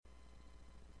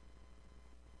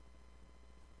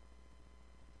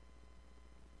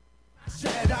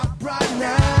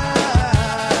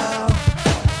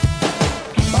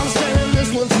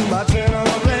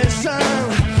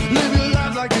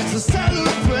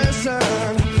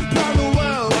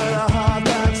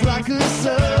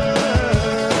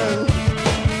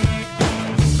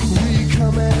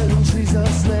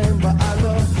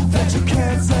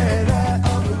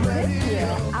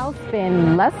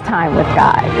time with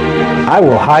God. I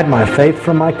will hide my faith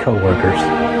from my coworkers.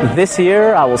 This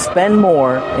year, I will spend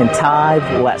more and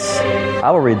tithe less. I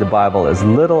will read the Bible as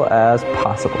little as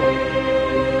possible.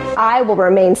 I will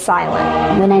remain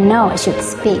silent when I know I should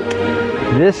speak.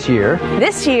 This year,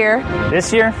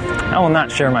 I will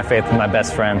not share my faith with my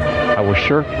best friend. I will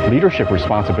shirk leadership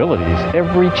responsibilities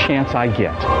every chance I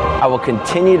get. I will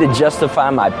continue to justify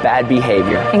my bad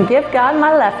behavior. And give God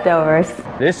my leftovers.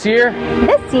 This year,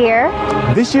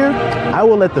 I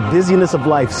will let the busyness of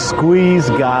life squeeze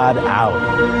God out.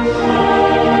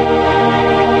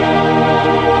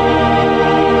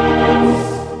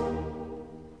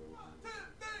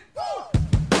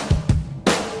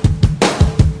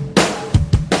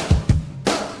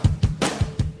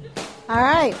 All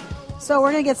right, so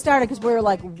we're going to get started because we're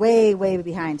like way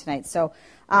behind tonight. So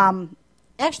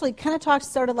actually kind of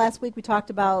started last week. We talked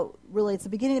about really it's the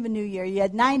beginning of a new year. You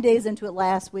had 9 days into it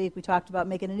last week. We talked about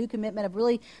making a new commitment of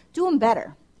really doing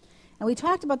better. And we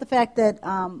talked about the fact that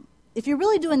if you're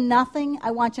really doing nothing,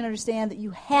 I want you to understand that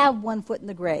you have one foot in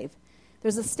the grave.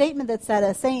 There's a statement that's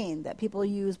a saying that people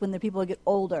use when the people get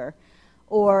older.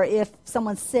 Or if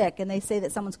someone's sick and they say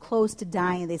that someone's close to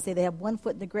dying, they say they have one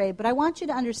foot in the grave. But I want you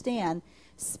to understand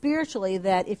spiritually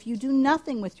that if you do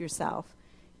nothing with yourself,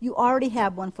 you already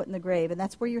have one foot in the grave, and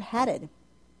that's where you're headed.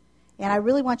 And I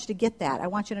really want you to get that. I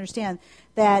want you to understand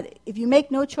that if you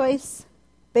make no choice,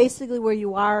 basically where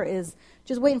you are is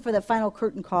just waiting for the final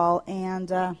curtain call, and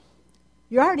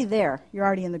you're already there. You're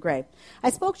already in the grave. I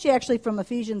spoke to you actually from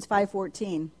Ephesians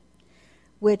 5:14,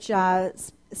 which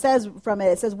says from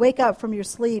it says, wake up from your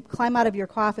sleep, climb out of your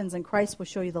coffins, and Christ will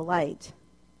show you the light.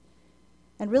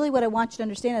 And really what I want you to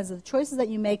understand is that the choices that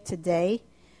you make today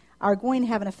are going to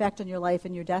have an effect on your life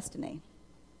and your destiny.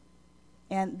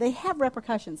 And they have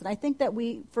repercussions. And I think that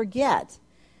we forget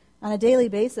on a daily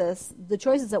basis the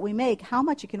choices that we make, how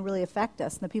much it can really affect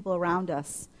us and the people around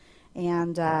us.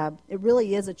 And it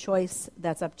really is a choice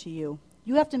that's up to you.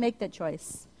 You have to make that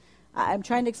choice. I'm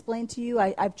trying to explain to you,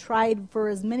 I've tried for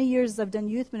as many years as I've done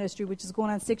youth ministry, which is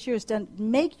going on 6 years, to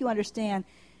make you understand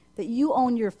that you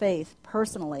own your faith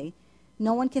personally.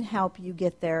 No one can help you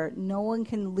get there. No one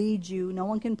can lead you. No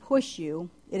one can push you.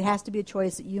 It has to be a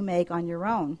choice that you make on your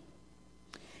own.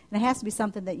 And it has to be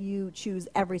something that you choose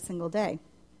every single day.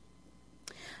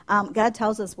 God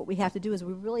tells us what we have to do is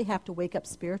we really have to wake up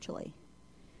spiritually.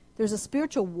 There's a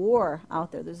spiritual war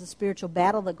out there. There's a spiritual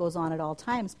battle that goes on at all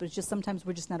times, but it's just sometimes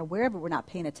we're just not aware of it. We're not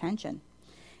paying attention.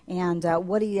 And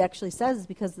what he actually says is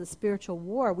because of the spiritual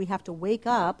war, we have to wake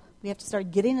up. We have to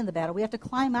start getting in the battle. We have to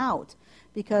climb out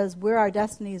because where our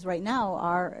destinies right now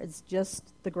are is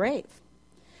just the grave.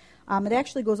 It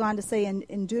actually goes on to say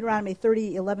in Deuteronomy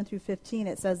 30:11-15,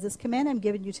 it says, this command I'm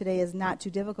giving you today is not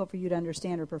too difficult for you to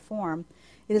understand or perform.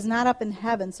 It is not up in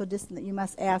heaven so distant that you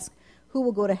must ask, who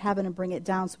will go to heaven and bring it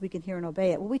down so we can hear and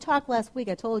obey it? Well, we talked last week,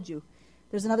 I told you,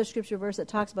 there's another scripture verse that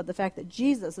talks about the fact that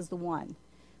Jesus is the one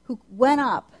who went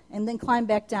up and then climbed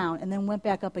back down and then went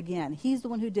back up again. He's the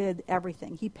one who did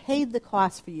everything. He paid the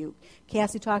cost for you.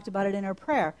 Cassie talked about it in her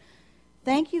prayer.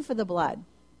 Thank you for the blood.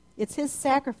 It's his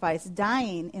sacrifice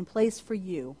dying in place for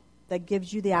you that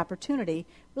gives you the opportunity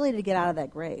really to get out of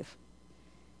that grave.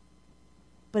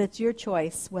 But it's your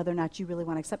choice whether or not you really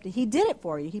want to accept it. He did it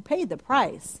for you. He paid the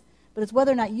price. But it's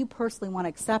whether or not you personally want to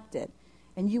accept it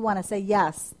and you want to say,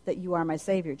 yes, that you are my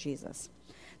Savior, Jesus.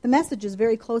 The message is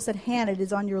very close at hand. It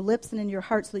is on your lips and in your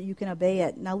heart so that you can obey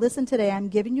it. Now listen today. I'm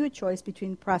giving you a choice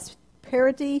between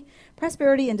prosperity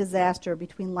and disaster,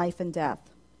 between life and death.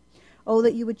 Oh,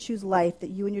 that you would choose life, that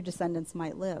you and your descendants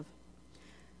might live.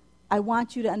 I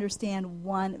want you to understand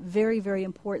one very, very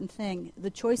important thing. The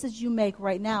choices you make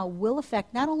right now will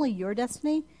affect not only your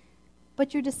destiny,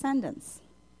 but your descendants.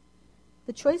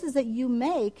 The choices that you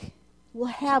make will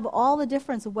have all the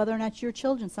difference of whether or not your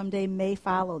children someday may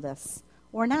follow this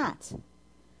or not.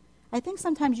 I think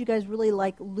sometimes you guys really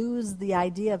lose the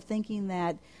idea of thinking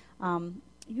that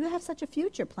you have such a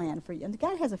future plan for you. And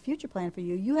God has a future plan for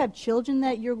you. You have children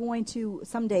that you're going to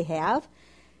someday have.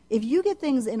 If you get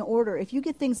things in order, if you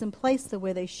get things in place the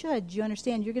way they should, you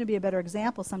understand you're going to be a better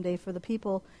example someday for the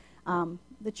people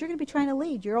that you're going to be trying to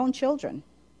lead, your own children.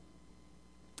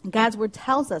 God's word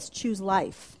tells us choose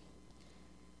life.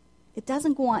 It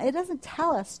doesn't go on. It doesn't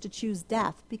tell us to choose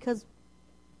death because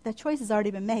that choice has already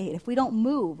been made. If we don't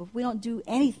move, if we don't do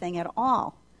anything at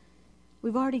all,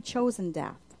 we've already chosen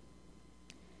death.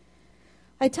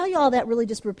 I tell you all that really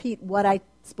just repeat what I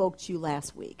spoke to you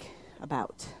last week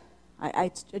about.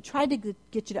 I tried to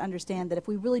get you to understand that if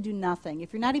we really do nothing,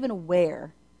 if you're not even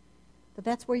aware that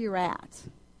that's where you're at,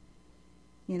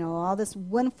 all this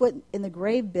one foot in the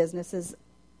grave business is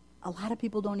a lot of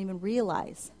people don't even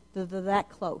realize They're that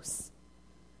close.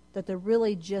 That they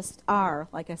really just are,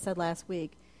 like I said last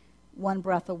week, one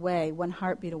breath away, one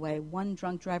heartbeat away, one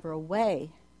drunk driver away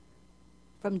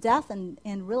from death and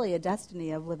really a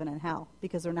destiny of living in hell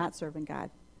because they're not serving God.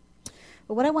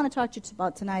 But what I want to talk to you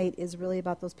about tonight is really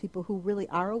about those people who really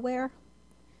are aware,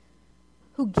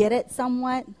 who get it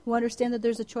somewhat, who understand that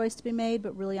there's a choice to be made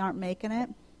but really aren't making it,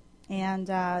 and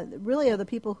really are the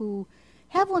people who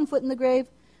have one foot in the grave,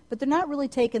 but they're not really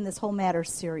taking this whole matter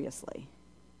seriously.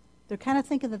 They're kind of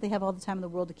thinking that they have all the time in the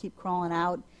world to keep crawling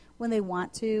out when they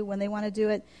want to do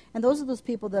it. And those are those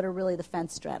people that are really the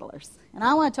fence straddlers. And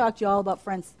I want to talk to you all about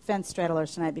fence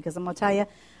straddlers tonight because I'm going to tell you,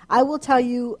 I will tell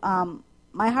you,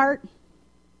 my heart,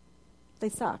 they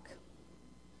suck.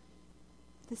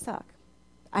 They suck.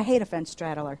 I hate a fence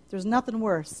straddler. There's nothing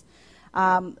worse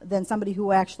than somebody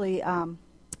who actually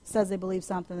says they believe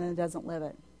something and doesn't live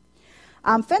it.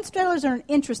 Fence straddlers are an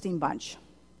interesting bunch.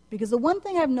 Because the one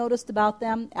thing I've noticed about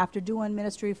them after doing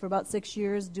ministry for about 6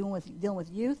 years, dealing with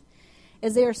youth,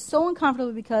 is they are so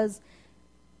uncomfortable because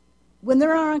when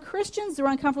they're around Christians, they're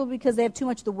uncomfortable because they have too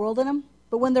much of the world in them.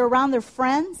 But when they're around their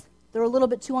friends, they're a little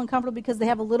bit too uncomfortable because they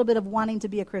have a little bit of wanting to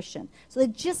be a Christian. So they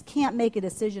just can't make a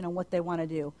decision on what they want to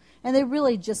do. And they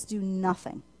really just do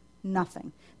nothing.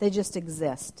 Nothing. They just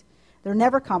exist. They're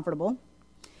never comfortable.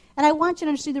 And I want you to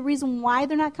understand the reason why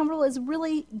they're not comfortable is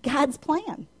really God's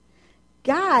plan.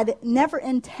 God never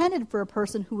intended for a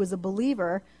person who was a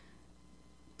believer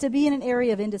to be in an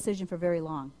area of indecision for very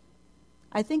long.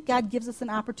 I think God gives us an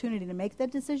opportunity to make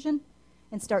that decision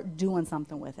and start doing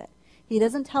something with it. He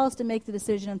doesn't tell us to make the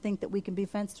decision and think that we can be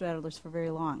fence straddlers for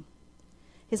very long.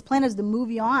 His plan is to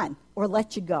move you on or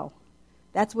let you go.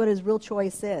 That's what his real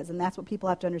choice is, and that's what people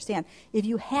have to understand. If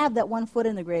you have that one foot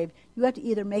in the grave, you have to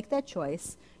either make that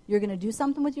choice, you're going to do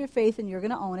something with your faith and you're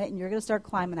going to own it and you're going to start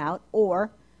climbing out,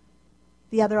 or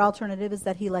the other alternative is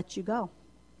that he lets you go.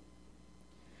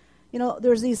 You know,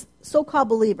 there's these so-called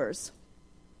believers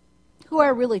who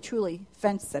are really, truly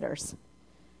fence sitters.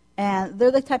 And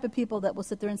they're the type of people that will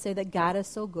sit there and say that God is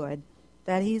so good,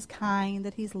 that he's kind,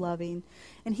 that he's loving,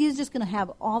 and he's just going to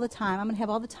have all the time. I'm going to have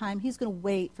all the time. He's going to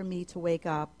wait for me to wake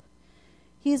up.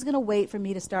 He's going to wait for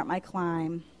me to start my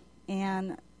climb.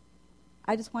 And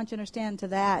I just want you to understand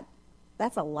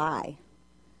that's a lie.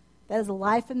 That is a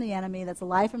lie from the enemy. That's a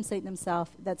lie from Satan himself.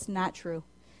 That's not true.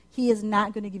 He is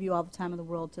not going to give you all the time in the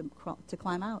world to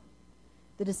climb out.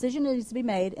 The decision needs to be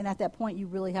made, and at that point, you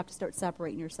really have to start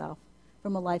separating yourself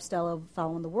from a lifestyle of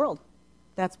following the world.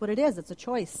 That's what it is. It's a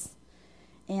choice.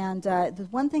 And the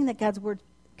one thing that God's Word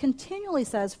continually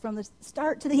says from the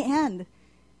start to the end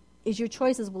is your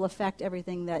choices will affect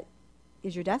everything that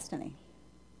is your destiny.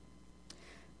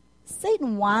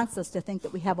 Satan wants us to think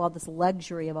that we have all this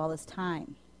luxury of all this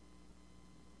time.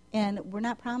 And we're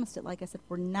not promised it. Like I said,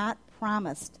 we're not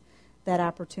promised that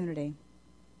opportunity.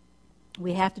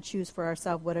 We have to choose for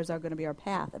ourselves what is going to be our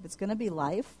path. If it's going to be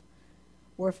life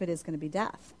or if it is going to be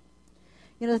death.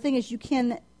 You know, the thing is you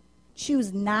can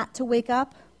choose not to wake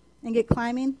up and get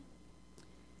climbing,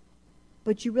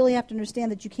 but you really have to understand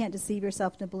that you can't deceive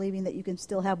yourself into believing that you can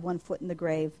still have one foot in the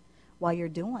grave while you're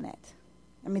doing it.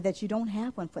 I mean, that you don't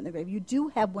have one foot in the grave. You do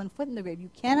have one foot in the grave. You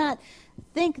cannot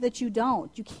think that you don't.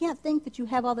 You can't think that you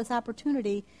have all this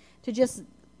opportunity to just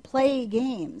play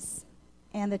games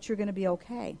and that you're going to be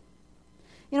okay.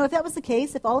 You know, if that was the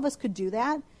case, if all of us could do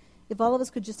that, if all of us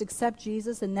could just accept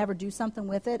Jesus and never do something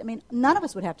with it, I mean, none of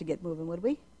us would have to get moving, would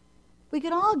we? We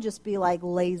could all just be like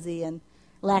lazy and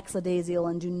lackadaisical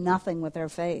and do nothing with our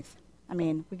faith. I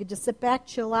mean, we could just sit back,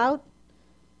 chill out,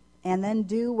 and then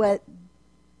do what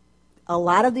a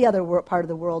lot of the other part of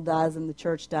the world does and the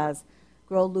church does,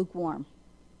 grow lukewarm.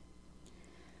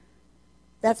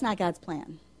 That's not God's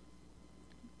plan.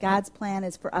 God's plan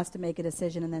is for us to make a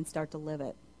decision and then start to live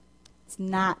it. It's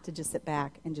not to just sit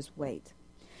back and just wait.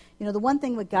 You know, the one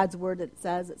thing with God's Word it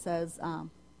says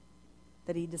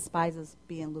that he despises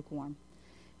being lukewarm.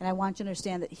 And I want you to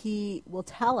understand that he will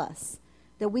tell us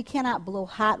that we cannot blow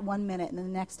hot 1 minute and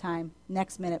then the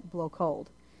next minute blow cold.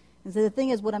 And so the thing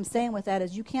is, what I'm saying with that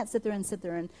is you can't sit there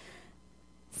and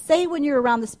say when you're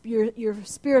around your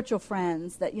spiritual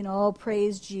friends that, you know, oh,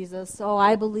 praise Jesus, oh,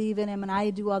 I believe in him, and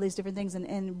I do all these different things,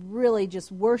 and really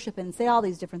just worship and say all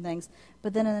these different things,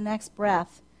 but then in the next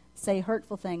breath say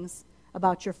hurtful things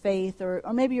about your faith or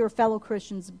maybe your fellow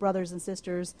Christians, brothers and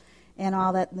sisters, and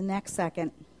all that the next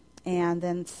second, and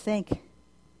then think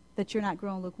that you're not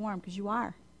growing lukewarm, because you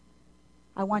are.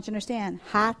 I want you to understand,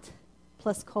 hot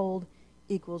plus cold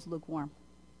equals lukewarm.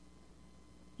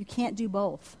 You can't do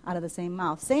both out of the same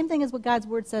mouth. Same thing as what God's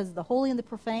Word says, the holy and the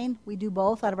profane, we do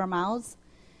both out of our mouths.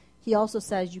 He also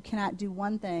says you cannot do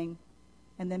one thing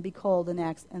and then be cold the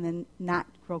next, and then not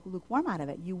grow lukewarm out of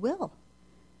it. You will.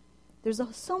 There's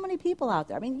so many people out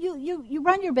there. I mean, you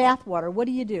run your bath water. What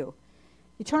do? You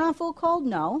turn on full cold?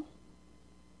 No.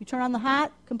 You turn on the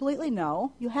hot completely?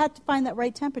 No. You have to find that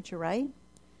right temperature, right?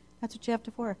 That's what you have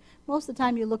to for. Most of the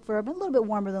time you look for a little bit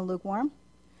warmer than lukewarm.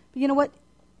 But you know what?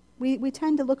 We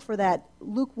tend to look for that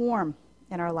lukewarm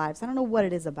in our lives. I don't know what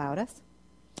it is about us.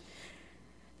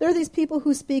 There are these people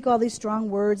who speak all these strong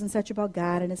words and such about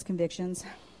God and his convictions.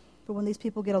 But when these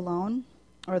people get alone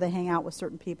or they hang out with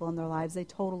certain people in their lives, they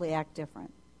totally act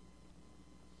different.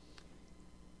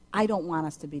 I don't want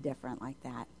us to be different like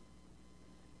that.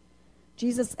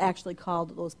 Jesus actually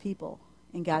called those people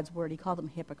in God's word, he called them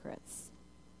hypocrites.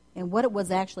 And what it was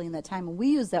actually in that time, and we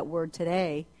use that word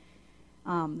today,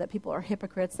 that people are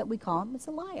hypocrites, that we call them, it's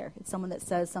a liar. It's someone that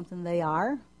says something they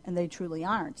are and they truly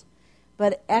aren't.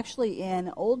 But actually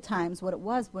in old times, what it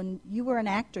was, when you were an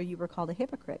actor, you were called a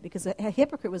hypocrite, because a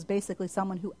hypocrite was basically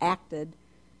someone who acted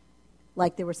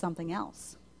like they were something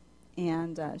else.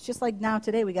 And it's just like now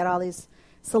today, we got all these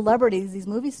celebrities, these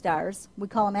movie stars, we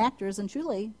call them actors, and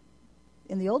truly,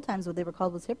 in the old times, what they were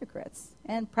called was hypocrites.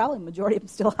 And probably the majority of them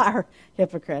still are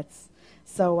hypocrites.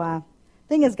 So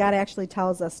thing is, God actually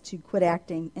tells us to quit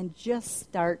acting and just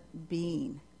start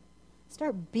being.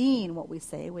 Start being what we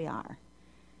say we are.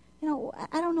 You know,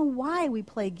 I don't know why we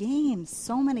play games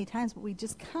so many times, but we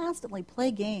just constantly play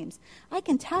games. I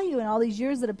can tell you in all these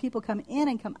years that have people come in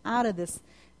and come out of this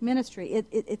ministry,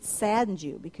 it saddens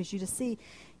you, because you just see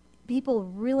people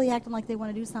really acting like they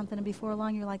want to do something, and before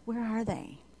long you're like, where are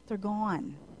they? They're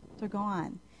gone. They're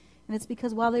gone. And it's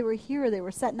because while they were here, they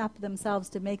were setting up themselves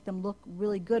to make them look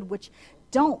really good, which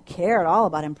don't care at all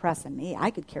about impressing me. I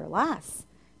could care less.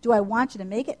 Do I want you to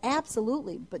make it?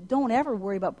 Absolutely. But don't ever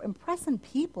worry about impressing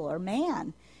people or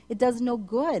man. It does no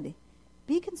good.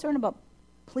 Be concerned about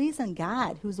pleasing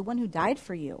God, who's the one who died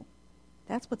for you.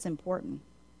 That's what's important.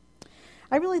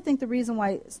 I really think the reason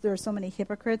why there are so many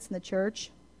hypocrites in the church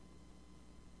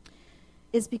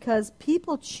is because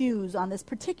people choose on this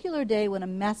particular day when a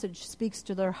message speaks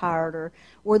to their heart,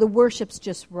 or the worship's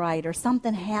just right, or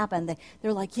something happened.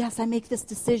 They're like, yes, I make this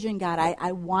decision, God.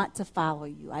 I want to follow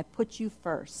you. I put you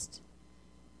first.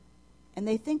 And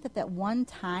they think that one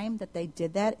time that they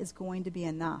did that is going to be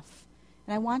enough.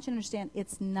 And I want you to understand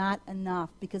it's not enough,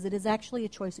 because it is actually a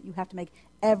choice that you have to make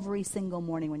every single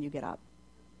morning when you get up.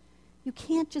 You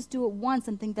can't just do it once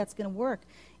and think that's going to work.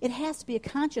 It has to be a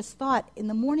conscious thought in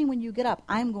the morning when you get up.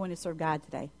 I'm going to serve God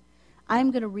today. I'm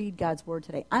going to read God's word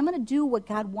today. I'm going to do what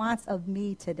God wants of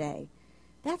me today.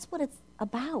 That's what it's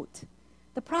about.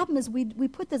 The problem is we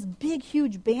put this big,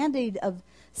 huge Band-Aid of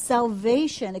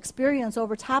salvation experience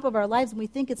over top of our lives, and we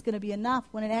think it's going to be enough,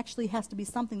 when it actually has to be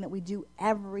something that we do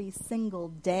every single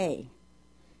day.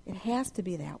 It has to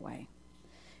be that way.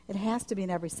 It has to be an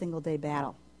every single day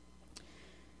battle.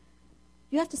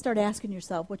 You have to start asking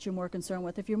yourself what you're more concerned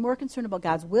with. If you're more concerned about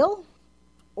God's will,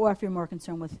 or if you're more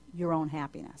concerned with your own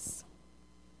happiness.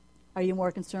 Are you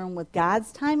more concerned with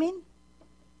God's timing,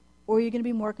 or are you going to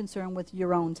be more concerned with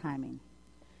your own timing?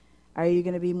 Are you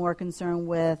going to be more concerned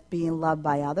with being loved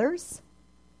by others,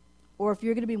 or if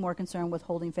you're going to be more concerned with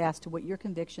holding fast to what your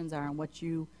convictions are and what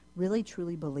you really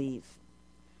truly believe?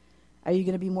 Are you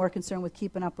going to be more concerned with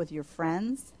keeping up with your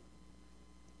friends,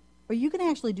 or you can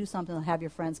actually do something to have your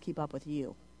friends keep up with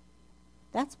you?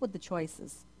 That's what the choice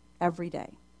is every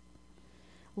day.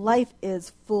 Life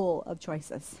is full of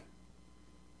choices.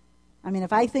 I mean,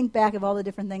 if I think back of all the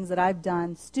different things that I've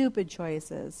done, stupid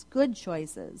choices, good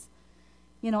choices,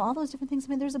 all those different things. I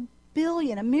mean, there's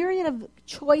a myriad of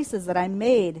choices that I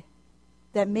made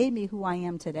that made me who I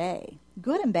am today,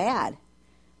 good and bad.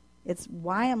 It's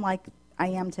why I'm like I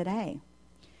am today.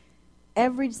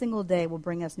 Every single day will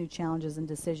bring us new challenges and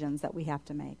decisions that we have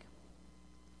to make.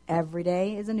 Every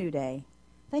day is a new day.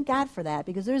 Thank God for that,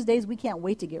 because there's days we can't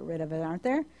wait to get rid of it, aren't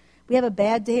there? We have a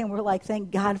bad day and we're like,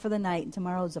 thank God for the night, and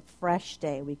tomorrow is a fresh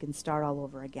day. We can start all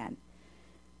over again.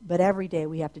 But every day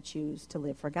we have to choose to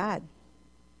live for God.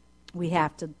 We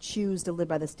have to choose to live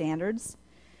by the standards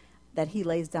that he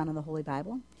lays down in the Holy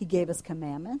Bible. He gave us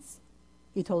commandments.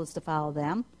 He told us to follow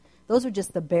them. Those are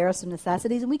just the barest of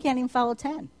necessities, and we can't even follow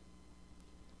 10.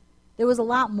 There was a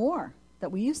lot more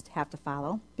that we used to have to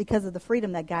follow because of the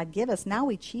freedom that God gave us. Now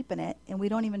we cheapen it, and we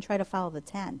don't even try to follow the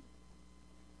 10.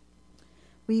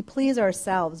 We please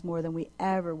ourselves more than we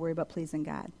ever worry about pleasing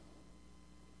God.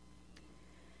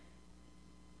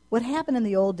 What happened in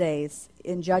the old days,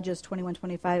 in Judges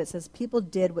 21:25, it says, people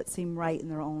did what seemed right in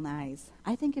their own eyes.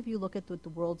 I think if you look at what the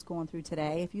world's going through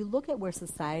today, if you look at where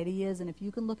society is, and if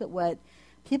you can look at what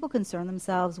people concern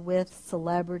themselves with,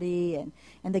 celebrity, and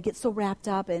they get so wrapped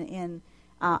up in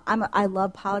I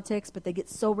love politics, but they get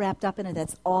so wrapped up in it.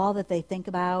 That's all that they think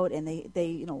about, and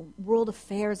they world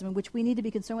affairs, which we need to be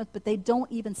concerned with. But they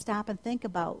don't even stop and think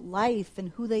about life and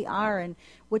who they are and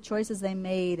what choices they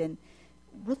made and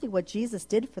really what Jesus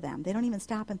did for them. They don't even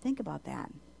stop and think about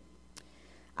that.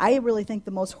 I really think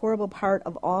the most horrible part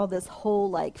of all this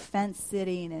whole fence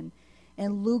sitting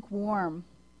and lukewarm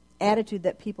attitude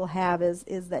that people have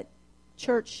is that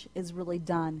church is really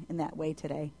done in that way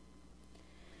today.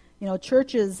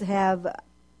 Churches have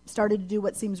started to do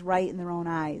what seems right in their own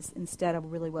eyes instead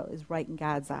of really what is right in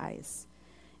God's eyes.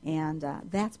 And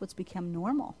that's what's become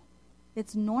normal.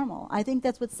 It's normal. I think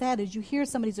that's what's sad is you hear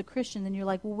somebody's a Christian and you're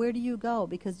like, well, where do you go?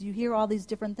 Because you hear all these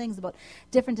different things about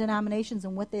different denominations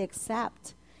and what they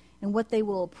accept and what they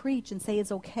will preach and say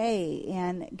is okay.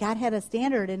 And God had a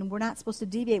standard and we're not supposed to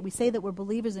deviate. We say that we're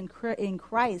believers in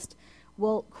Christ.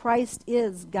 Well, Christ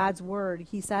is God's word.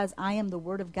 He says, I am the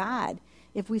word of God.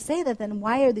 If we say that, then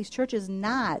why are these churches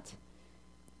not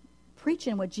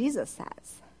preaching what Jesus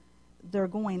says? They're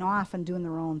going off and doing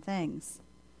their own things.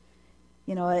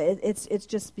 It's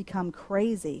just become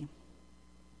crazy.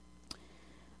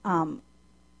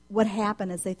 What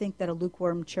happened is they think that a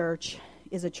lukewarm church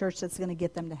is a church that's going to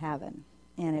get them to heaven,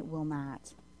 and it will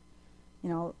not.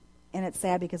 And it's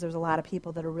sad because there's a lot of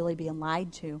people that are really being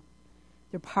lied to.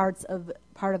 They're part of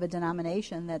a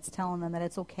denomination that's telling them that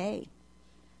it's okay,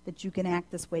 that you can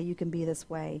act this way, you can be this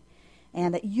way,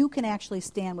 and that you can actually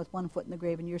stand with one foot in the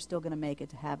grave and you're still going to make it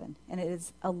to heaven. And it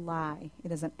is a lie.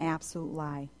 It is an absolute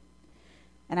lie.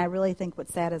 And I really think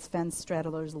what's sad is fence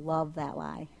straddlers love that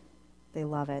lie. They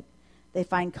love it. They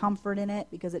find comfort in it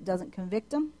because it doesn't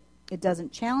convict them, it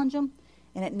doesn't challenge them,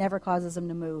 and it never causes them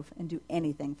to move and do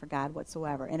anything for God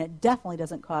whatsoever. And it definitely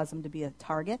doesn't cause them to be a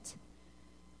target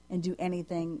and do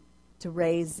anything to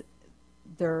raise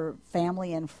their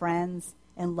family and friends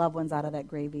and loved ones out of that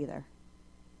grave either.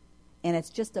 And it's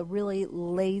just a really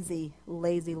lazy,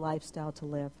 lazy lifestyle to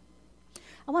live.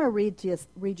 I want to read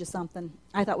you something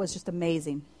I thought was just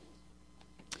amazing.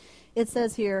 It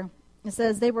says here,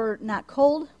 they were not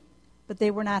cold, but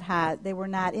they were not hot. They were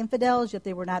not infidels, yet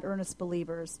they were not earnest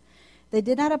believers. They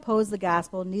did not oppose the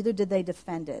gospel, neither did they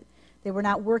defend it. They were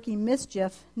not working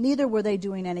mischief, neither were they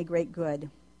doing any great good.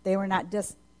 They were not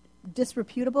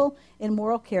disreputable in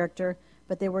moral character,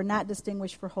 but they were not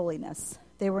distinguished for holiness.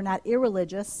 They were not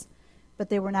irreligious, but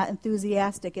they were not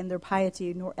enthusiastic in their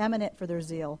piety, nor eminent for their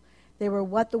zeal. They were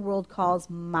what the world calls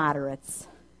moderates.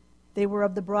 They were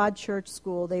of the broad church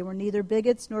school. They were neither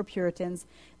bigots nor Puritans.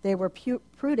 They were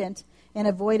prudent and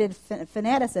avoided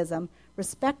fanaticism,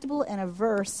 respectable and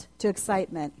averse to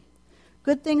excitement.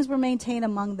 Good things were maintained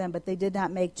among them, but they did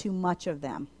not make too much of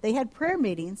them. They had prayer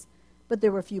meetings, but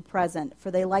there were few present,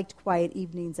 for they liked quiet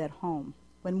evenings at home.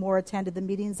 When more attended the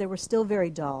meetings, they were still very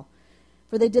dull,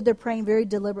 for they did their praying very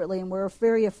deliberately and were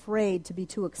very afraid to be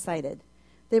too excited.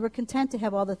 They were content to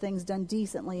have all the things done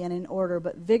decently and in order,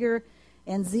 but vigor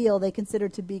and zeal they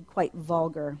considered to be quite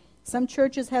vulgar. Some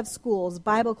churches have schools,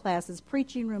 Bible classes,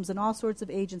 preaching rooms, and all sorts of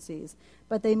agencies,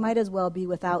 but they might as well be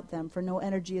without them, for no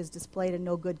energy is displayed and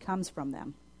no good comes from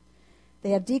them.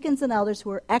 They have deacons and elders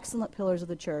who are excellent pillars of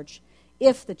the church,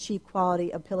 if the chief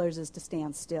quality of pillars is to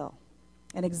stand still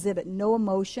and exhibit no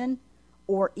emotion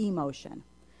or emotion.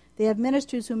 They have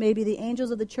ministers who may be the angels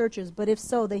of the churches, but if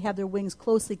so, they have their wings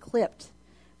closely clipped,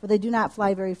 for they do not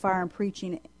fly very far in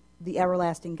preaching the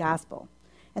everlasting gospel.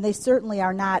 And they certainly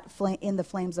are not in the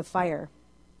flames of fire.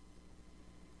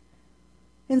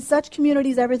 In such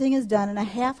communities, everything is done in a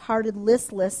half-hearted,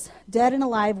 listless, dead and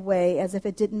alive way, as if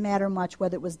it didn't matter much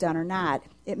whether it was done or not.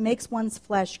 It makes one's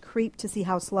flesh creep to see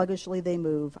how sluggishly they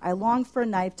move. I long for a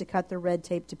knife to cut their red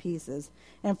tape to pieces,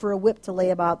 and for a whip to lay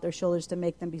about their shoulders to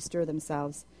make them bestir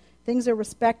themselves. Things are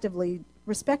respectably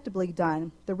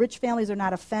done. The rich families are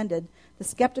not offended. The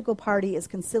skeptical party is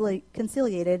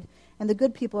conciliated, and the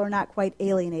good people are not quite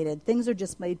alienated. Things are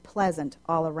just made pleasant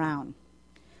all around.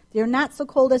 They are not so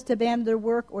cold as to abandon their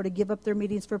work or to give up their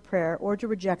meetings for prayer or to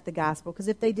reject the gospel, because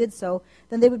if they did so,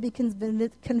 then they would be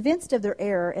convinced of their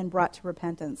error and brought to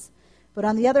repentance. But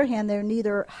on the other hand, they are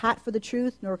neither hot for the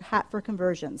truth nor hot for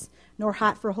conversions, nor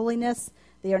hot for holiness.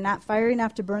 They are not fiery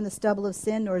enough to burn the stubble of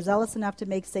sin, nor zealous enough to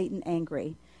make Satan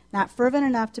angry, not fervent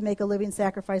enough to make a living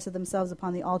sacrifice of themselves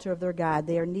upon the altar of their God.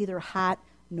 They are neither hot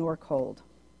nor cold.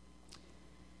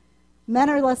 Men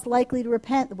are less likely to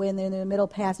repent when they're in the middle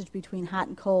passage between hot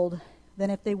and cold than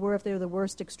if they were the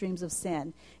worst extremes of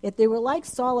sin. If they were like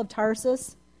Saul of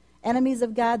Tarsus, enemies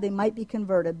of God, they might be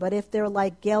converted. But if they're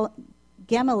like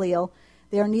Gamaliel,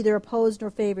 they are neither opposed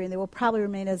nor favored, and they will probably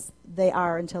remain as they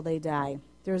are until they die.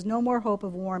 There is no more hope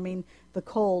of warming the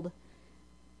cold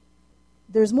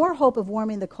There's more hope of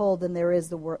warming the cold than there is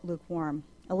the lukewarm.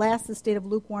 Alas, the state of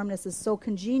lukewarmness is so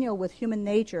congenial with human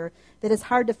nature that it's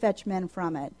hard to fetch men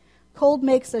from it. Cold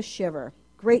makes us shiver.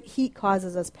 Great heat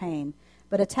causes us pain.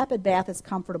 But a tepid bath is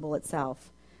comfortable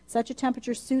itself. Such a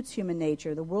temperature suits human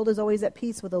nature. The world is always at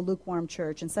peace with a lukewarm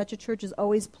church, and such a church is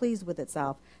always pleased with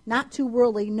itself. Not too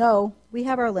worldly, no, we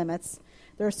have our limits.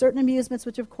 There are certain amusements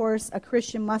which, of course, a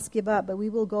Christian must give up, but we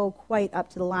will go quite up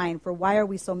to the line. For why are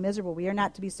we so miserable? We are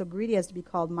not to be so greedy as to be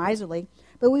called miserly,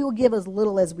 but we will give as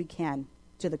little as we can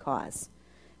to the cause.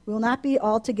 We will not be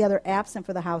altogether absent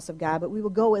for the house of God, but we will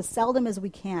go as seldom as we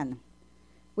can.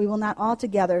 We will not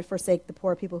altogether forsake the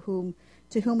poor people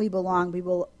to whom we belong.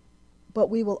 But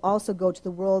we will also go to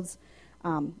the world's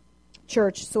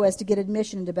church so as to get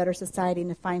admission into better society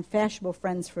and to find fashionable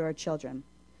friends for our children.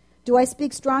 Do I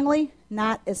speak strongly?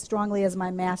 Not as strongly as my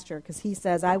master, because he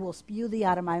says, I will spew thee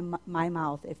out of my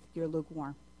mouth if you're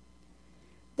lukewarm.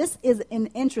 This is an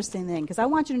interesting thing, because I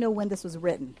want you to know when this was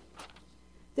written.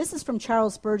 This is from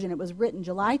Charles Spurgeon. It was written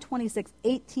July 26,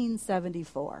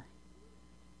 1874.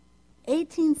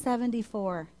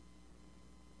 1874.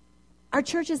 Are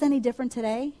churches any different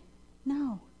today?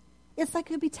 No. It's like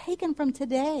it could be taken from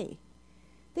today.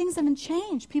 Things haven't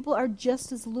changed. People are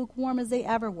just as lukewarm as they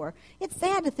ever were. It's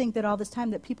sad to think that all this time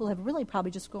that people have really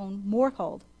probably just grown more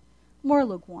cold, more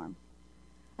lukewarm.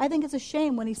 I think it's a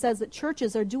shame when he says that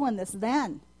churches are doing this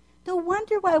then. No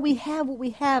wonder why we have what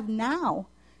we have now.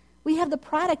 We have the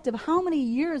product of how many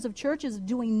years of churches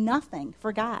doing nothing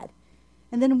for God,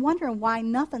 and then wondering why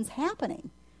nothing's happening,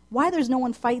 why there's no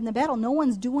one fighting the battle, no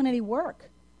one's doing any work.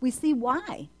 We see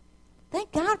why.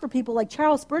 Thank God for people like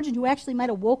Charles Spurgeon who actually might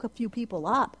have woke a few people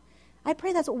up. I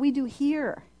pray that's what we do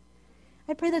here.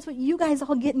 I pray that's what you guys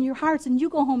all get in your hearts, and you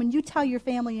go home and you tell your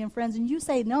family and friends and you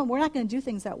say, no, we're not going to do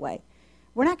things that way.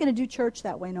 We're not going to do church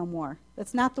that way no more.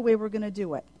 That's not the way we're going to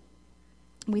do it.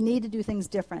 We need to do things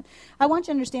different. I want you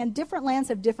to understand different lands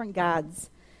have different gods.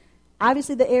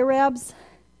 Obviously the Arabs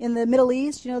in the Middle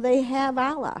East, they have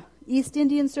Allah. East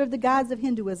Indians serve the gods of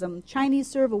Hinduism. Chinese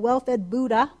serve a well-fed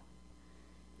Buddha.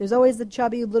 There's always the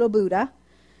chubby little Buddha.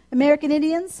 American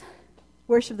Indians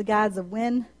worship the gods of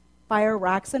wind, fire,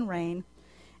 rocks, and rain.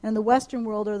 And in the Western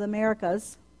world, or the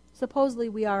Americas, supposedly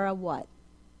we are a what?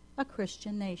 A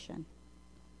Christian nation.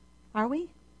 Are we?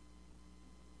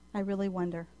 I really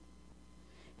wonder.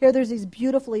 Here there's these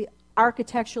beautifully,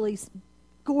 architecturally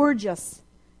gorgeous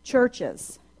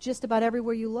churches just about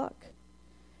everywhere you look.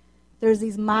 There's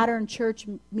these modern church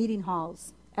meeting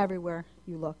halls everywhere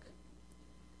you look.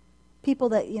 People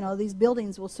that, these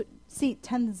buildings will seat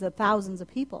tens of thousands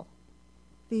of people.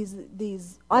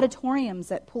 These auditoriums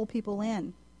that pull people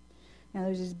in.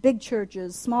 There's these big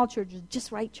churches, small churches,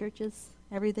 just right churches.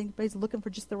 Everybody's looking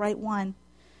for just the right one.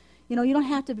 You don't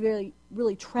have to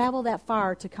really travel that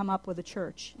far to come up with a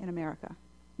church in America.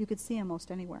 You could see them most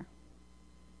anywhere.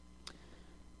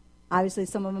 Obviously,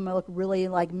 some of them look really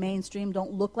like mainstream,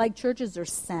 don't look like churches. They're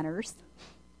centers.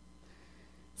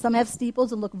 Some have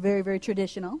steeples and look very, very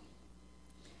traditional.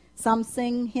 Some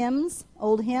sing hymns,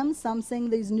 old hymns. Some sing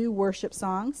these new worship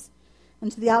songs. And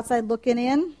to the outside looking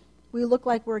in, we look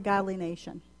like we're a godly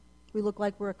nation. We look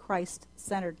like we're a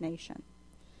Christ-centered nation.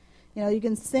 You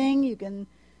can sing, you can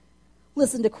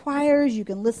listen to choirs, you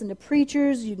can listen to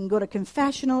preachers, you can go to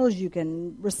confessionals, you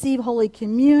can receive Holy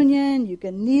Communion, you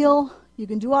can kneel, you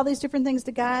can do all these different things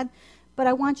to God. But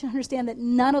I want you to understand that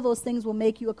none of those things will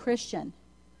make you a Christian.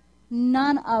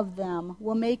 None of them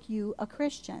will make you a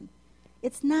Christian.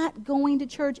 It's not going to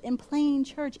church and playing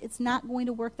church. It's not going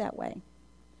to work that way.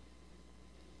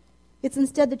 It's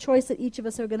instead the choice that each of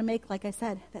us are going to make, like I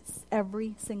said, that's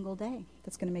every single day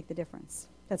that's going to make the difference.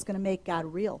 That's going to make God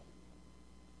real.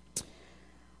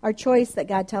 Our choice that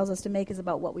God tells us to make is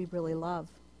about what we really love.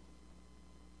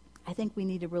 I think we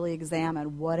need to really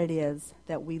examine what it is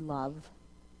that we love.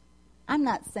 I'm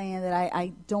not saying that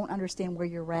I don't understand where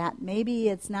you're at. Maybe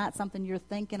it's not something you're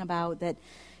thinking about that,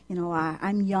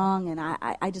 I'm young and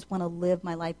I just want to live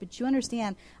my life. But you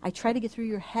understand, I try to get through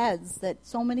your heads that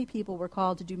so many people were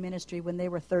called to do ministry when they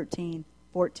were 13,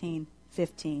 14,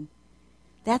 15.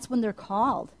 That's when they're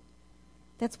called.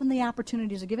 That's when the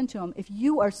opportunities are given to them. If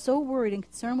you are so worried and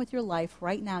concerned with your life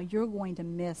right now, you're going to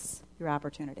miss your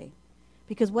opportunity.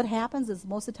 Because what happens is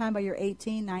most of the time by you're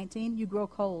 18, 19, you grow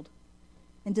cold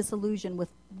and disillusioned with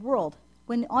the world.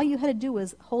 When all you had to do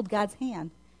was hold God's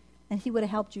hand and he would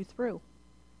have helped you through.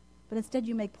 But instead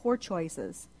you make poor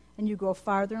choices and you grow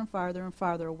farther and farther and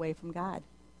farther away from God.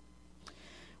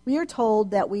 We are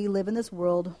told that we live in this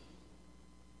world,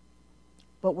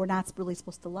 but we're not really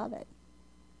supposed to love it.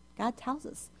 God tells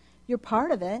us, you're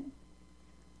part of it,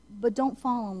 but don't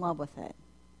fall in love with it.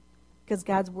 because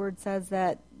God's word says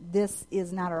that this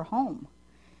is not our home.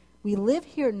 We live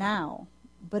here now,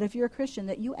 but if you're a Christian,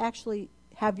 that you actually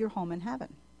have your home in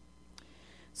heaven.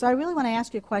 So I really want to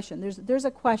ask you a question. There's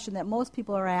a question that most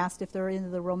people are asked if they're into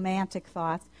the romantic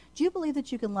thoughts. Do you believe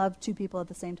that you can love two people at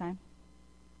the same time?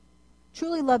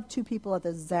 Truly love two people at the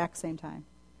exact same time?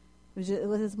 With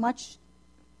as much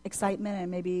excitement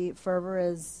and maybe fervor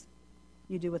as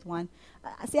you do with one?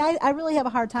 See, I really have a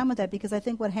hard time with that, because I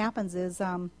think what happens is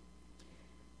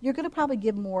you're going to probably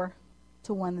give more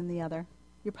to one than the other.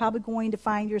 You're probably going to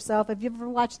find yourself, if you've ever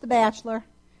watched The Bachelor,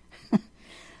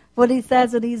 what he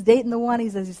says when he's dating the one, he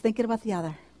says he's thinking about the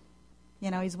other.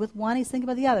 You know, he's with one, he's thinking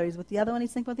about the other. He's with the other one,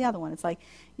 he's thinking about the other one. It's like,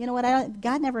 you know what,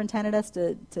 God never intended us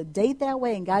to date that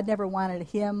way, and God never wanted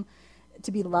him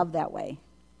to be loved that way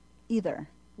either.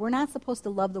 We're not supposed to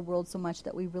love the world so much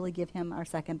that we really give him our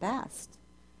second best.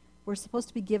 We're supposed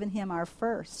to be giving him our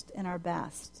first and our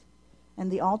best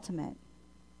and the ultimate.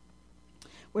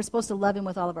 We're supposed to love him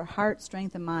with all of our heart,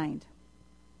 strength, and mind.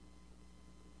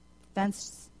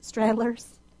 Fence straddlers,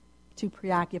 too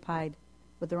preoccupied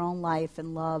with their own life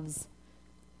and loves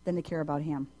than to care about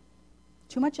him.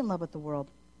 Too much in love with the world.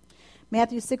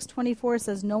 Matthew 6:24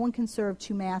 says, "No one can serve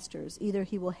two masters. Either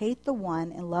he will hate the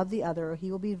one and love the other, or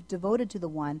he will be devoted to the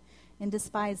one and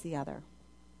despise the other."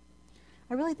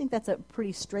 I really think that's a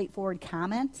pretty straightforward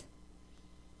comment,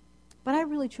 but I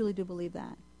really truly do believe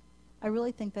that. I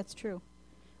really think that's true.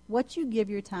 What you give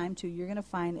your time to, you're going to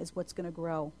find is what's going to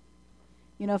grow.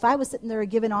 You know, if I was sitting there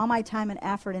giving all my time and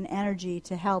effort and energy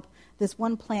to help this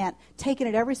one plant, taking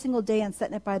it every single day and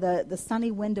setting it by the sunny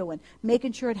window and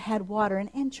making sure it had water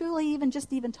and truly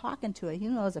even talking to it, who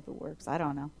knows if it works? I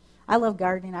don't know. I love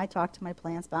gardening. I talk to my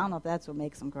plants, but I don't know if that's what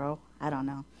makes them grow. I don't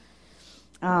know.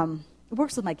 It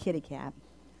works with my kitty cat,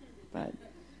 but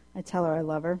I tell her I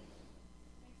love her.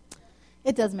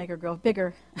 It does make her grow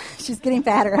bigger. She's getting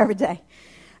fatter every day.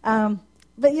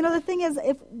 But, you know, the thing is,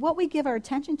 if what we give our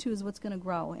attention to is what's going to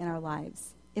grow in our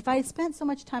lives. If I spent so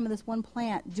much time in this one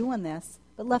plant doing this,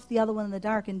 but left the other one in the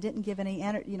dark and didn't give any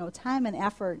time and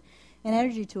effort and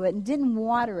energy to it, and didn't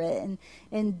water it,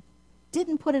 and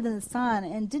didn't put it in the sun,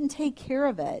 and didn't take care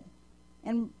of it,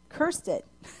 and cursed it,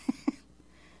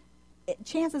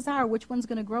 chances are which one's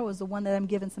going to grow is the one that I'm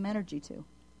giving some energy to.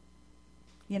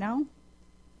 You know?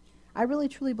 I really,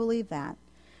 truly believe that.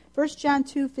 1 John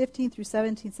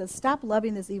 2:15-17 says, "Stop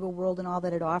loving this evil world and all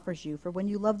that it offers you. For when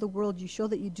you love the world, you show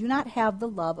that you do not have the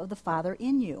love of the Father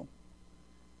in you."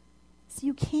 So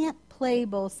you can't play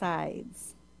both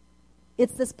sides.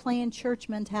 It's this playing church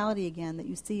mentality again that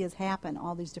you see has happened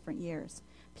all these different years.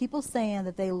 People saying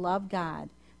that they love God,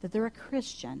 that they're a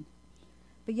Christian,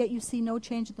 but yet you see no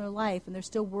change in their life, and they're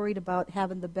still worried about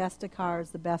having the best of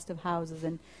cars, the best of houses,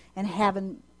 and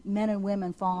having men and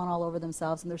women falling all over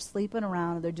themselves, and they're sleeping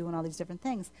around, and they're doing all these different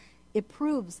things. It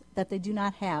proves that they do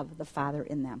not have the Father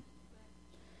in them.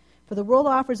 For the world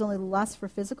offers only the lust for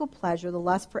physical pleasure, the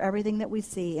lust for everything that we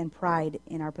see, and pride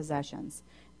in our possessions.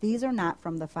 These are not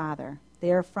from the Father.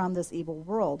 They are from this evil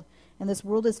world, and this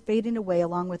world is fading away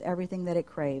along with everything that it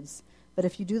craves. But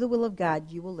if you do the will of God,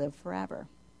 you will live forever.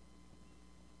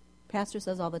 Pastor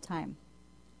says all the time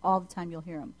you'll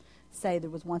hear him say, there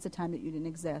was once a time that you didn't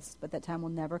exist, but that time will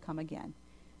never come again.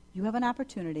 You have an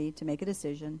opportunity to make a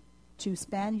decision to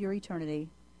spend your eternity,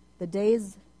 the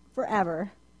days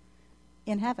forever,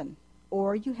 in heaven.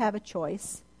 Or you have a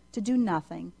choice to do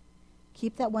nothing,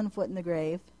 keep that one foot in the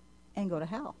grave, and go to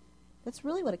hell. That's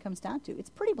really what it comes down to. It's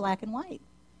pretty black and white.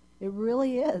 It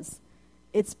really is.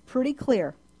 It's pretty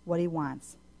clear what he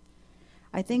wants.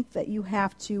 I think that you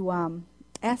have to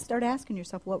start asking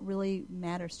yourself what really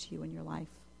matters to you in your life.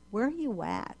 Where are you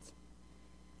at?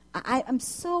 I'm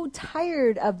so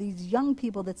tired of these young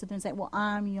people that sit there and say, well,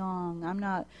 I'm young. I'm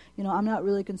not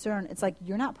really concerned. It's like,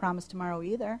 you're not promised tomorrow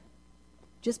either.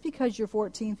 Just because you're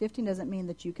 14, 15 doesn't mean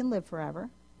that you can live forever.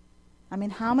 I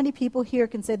mean, how many people here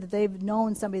can say that they've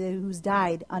known somebody who's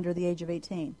died under the age of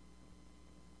 18?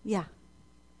 Yeah.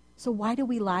 So why do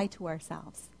we lie to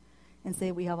ourselves and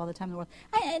say we have all the time in the world?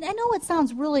 I know it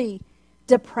sounds really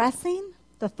depressing,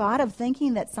 the thought of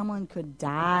thinking that someone could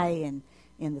die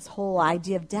and this whole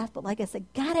idea of death. But like I said,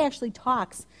 God actually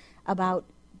talks about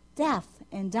death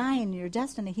and dying and your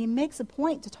destiny. He makes a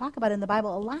point to talk about it in the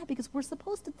Bible a lot because we're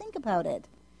supposed to think about it.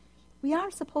 We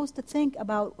are supposed to think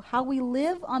about how we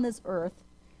live on this earth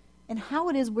and how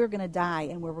it is we're going to die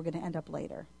and where we're going to end up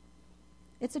later.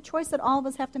 It's a choice that all of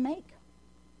us have to make.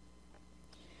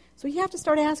 So you have to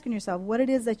start asking yourself what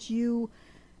it is that you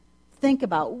think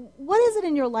about. What is it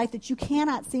in your life that you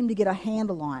cannot seem to get a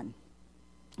handle on?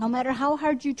 No matter how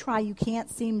hard you try, you can't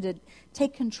seem to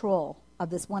take control of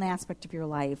this one aspect of your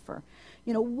life? Or,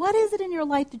 what is it in your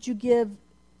life that you give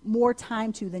more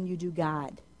time to than you do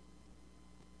God?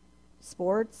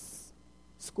 Sports,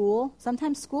 school.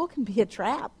 Sometimes school can be a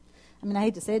trap. I mean, I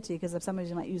hate to say it to you because if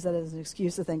somebody might use that as an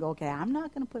excuse to think, okay, I'm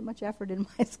not going to put much effort in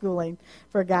my schooling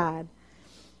for God.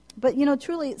 But,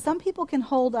 truly, some people can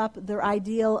hold up their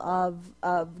ideal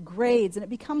of grades, and it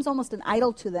becomes almost an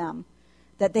idol to them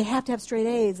that they have to have straight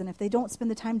A's, and if they don't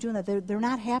spend the time doing that, they're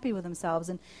not happy with themselves.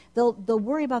 And they'll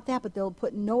worry about that, but they'll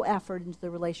put no effort into the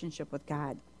relationship with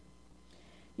God.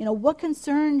 What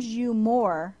concerns you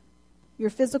more,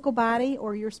 your physical body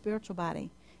or your spiritual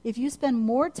body? If you spend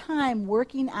more time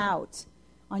working out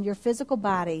on your physical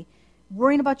body,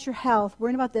 worrying about your health,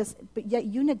 worrying about this, but yet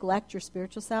you neglect your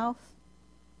spiritual self,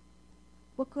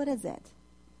 what good is it?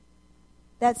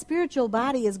 That spiritual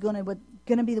body is going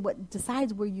to be what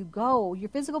decides where you go. Your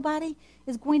physical body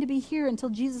is going to be here until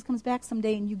Jesus comes back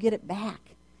someday and you get it back.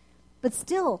 But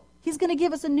still, he's going to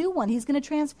give us a new one. He's going to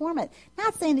transform it.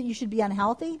 Not saying that you should be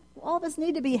unhealthy. All of us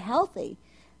need to be healthy.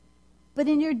 But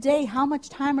in your day, how much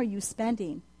time are you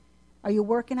spending? Are you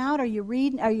working out? Are you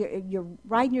reading? You're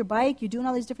riding your bike? You're doing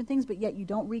all these different things, but yet you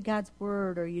don't read God's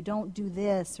word, or you don't do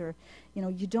this, or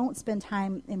you don't spend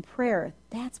time in prayer.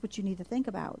 That's what you need to think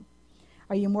about.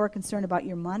 Are you more concerned about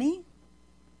your money?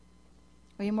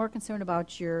 Are you more concerned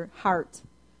about your heart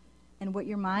and what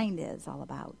your mind is all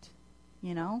about?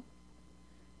 There's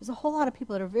a whole lot of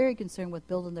people that are very concerned with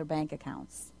building their bank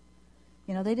accounts.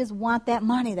 They just want that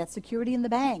money, that security in the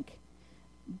bank.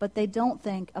 But they don't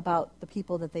think about the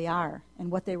people that they are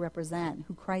and what they represent,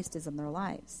 who Christ is in their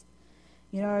lives.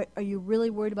 Are you really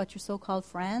worried about your so-called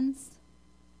friends?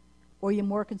 Or are you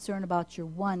more concerned about your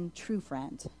one true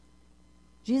friend?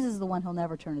 Jesus is the one who'll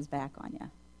never turn his back on you.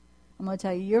 I'm going to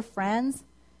tell you, your friends,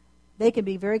 they can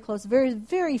be very close. Very,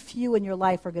 very few in your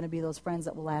life are going to be those friends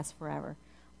that will last forever.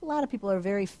 A lot of people are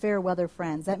very fair-weather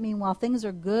friends. That means while things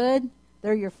are good,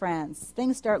 they're your friends.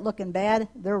 Things start looking bad,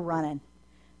 they're running.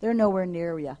 They're nowhere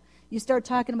near you. You start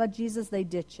talking about Jesus, they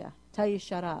ditch you. Tell you,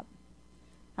 shut up.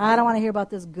 I don't want to hear about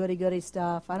this goody-goody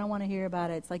stuff. I don't want to hear about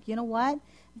it. It's like, you know what?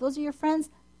 If those are your friends,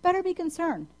 better be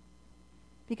concerned.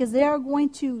 Because they are going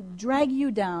to drag you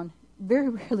down. Very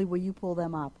rarely will you pull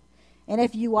them up. And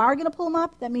if you are going to pull them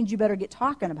up, that means you better get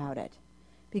talking about it.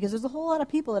 Because there's a whole lot of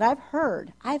people that I've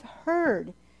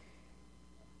heard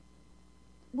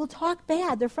will talk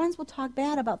bad. Their friends will talk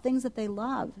bad about things that they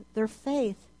love, their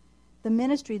faith, the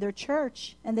ministry, their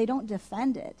church, and they don't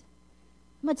defend it.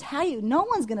 I'm going to tell you, no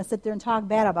one's going to sit there and talk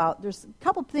bad about. There's a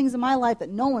couple things in my life that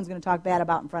no one's going to talk bad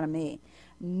about in front of me.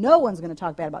 No one's going to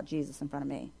talk bad about Jesus in front of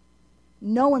me.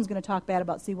 No one's going to talk bad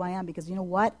about CYM because you know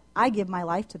what? I give my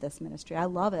life to this ministry. I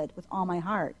love it with all my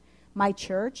heart. My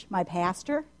church, my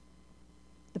pastor,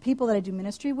 the people that I do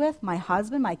ministry with, my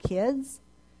husband, my kids.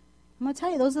 I'm going to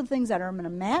tell you, those are the things that are going to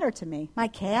matter to me. My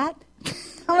cat.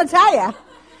 I'm going to tell you.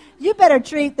 You better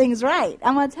treat things right.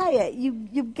 I'm going to tell you,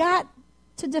 you've got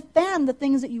to defend the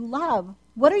things that you love.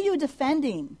 What are you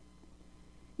defending?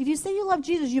 If you say you love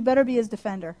Jesus, you better be his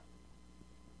defender.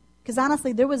 Because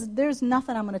honestly, there's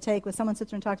nothing I'm going to take when someone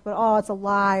sits there and talks about, oh, it's a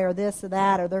lie or this or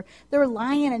that, or they're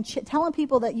lying and telling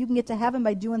people that you can get to heaven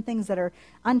by doing things that are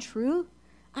untrue.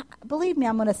 Believe me,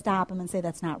 I'm going to stop them and say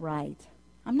that's not right.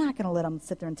 I'm not going to let them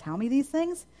sit there and tell me these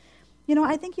things.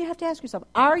 I think you have to ask yourself,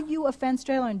 are you a fence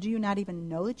trailer and do you not even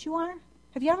know that you are?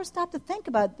 Have you ever stopped to think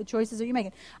about the choices that you're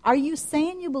making? Are you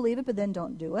saying you believe it but then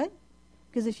don't do it?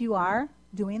 Because if you are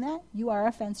doing that, you are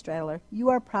a fence trailer. You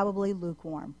are probably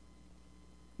lukewarm.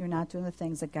 You're not doing the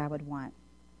things that God would want.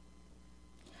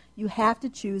 You have to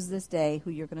choose this day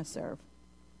who you're going to serve.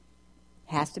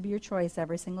 It has to be your choice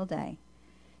every single day.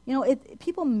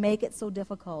 People make it so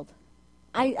difficult.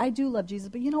 I do love Jesus,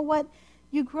 but you know what?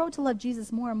 You grow to love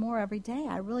Jesus more and more every day.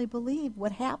 I really believe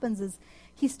what happens is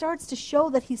he starts to show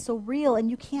that he's so real,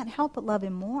 and you can't help but love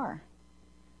him more.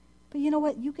 But you know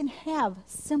what? You can have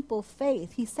simple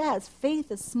faith. He says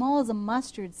faith as small as a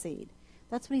mustard seed.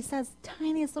 That's what he says,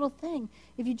 tiniest little thing.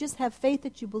 If you just have faith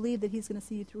that you believe that he's going to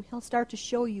see you through, he'll start to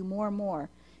show you more and more.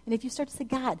 And if you start to say,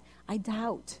 God, I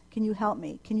doubt. Can you help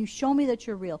me? Can you show me that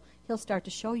you're real? He'll start to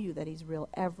show you that he's real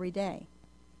every day.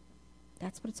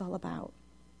 That's what it's all about.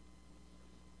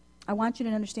 I want you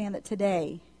to understand that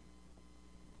today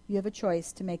you have a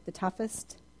choice to make the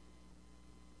toughest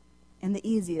and the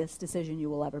easiest decision you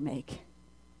will ever make.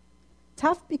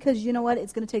 Tough because you know what?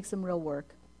 It's going to take some real work.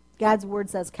 God's word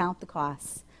says count the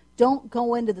costs. Don't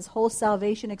go into this whole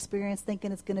salvation experience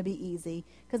thinking it's going to be easy,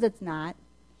 because it's not.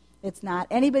 It's not.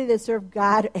 Anybody that served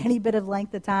God any bit of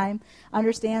length of time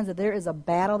understands that there is a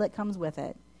battle that comes with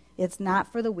it. It's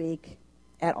not for the weak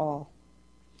at all.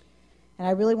 And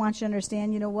I really want you to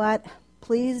understand, you know what?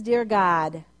 please, dear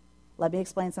God, let me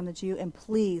explain something to you, and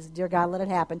please, dear God, let it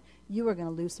happen. You are going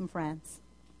to lose some friends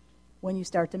when you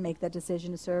start to make that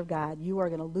decision to serve God. You are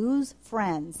going to lose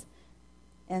friends.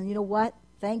 And you know what?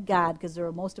 Thank God, because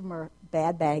most of them are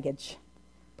bad baggage.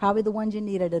 Probably the ones you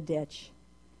need at a ditch.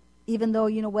 Even though,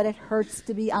 you know what, it hurts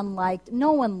to be unliked.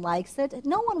 No one likes it.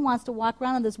 No one wants to walk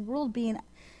around in this world being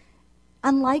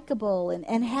unlikable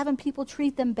and having people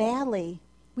treat them badly.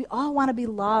 We all want to be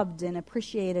loved and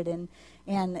appreciated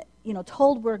and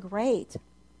told we're great.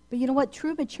 But you know what?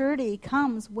 True maturity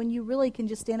comes when you really can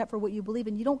just stand up for what you believe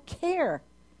and you don't care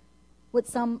what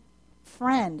some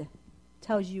friend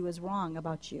tells you is wrong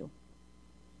about you.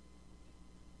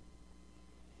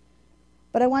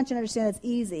 But I want you to understand it's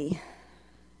easy,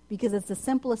 because it's the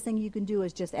simplest thing you can do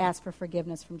is just ask for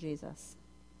forgiveness from Jesus.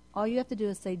 All you have to do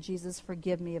is say, Jesus,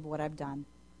 forgive me of what I've done.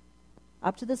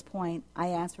 Up to this point, I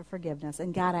ask for forgiveness.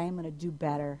 And God, I am going to do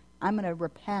better. I'm going to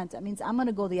repent. That means I'm going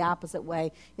to go the opposite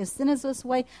way. If sin is this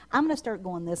way, I'm going to start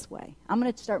going this way. I'm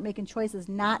going to start making choices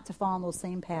not to fall in those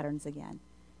same patterns again.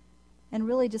 And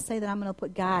really just say that I'm going to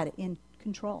put God in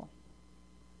control.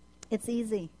 It's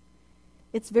easy.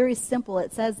 It's very simple.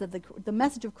 It says that the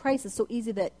message of Christ is so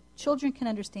easy that children can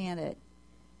understand it.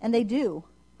 And they do.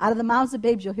 Out of the mouths of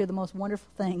babes, you'll hear the most wonderful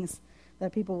things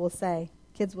that people will say,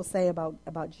 kids will say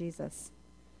about Jesus.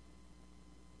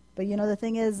 But you know, the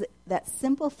thing is, that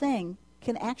simple thing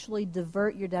can actually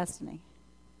divert your destiny.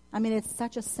 I mean, it's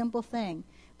such a simple thing,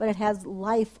 but it has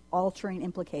life-altering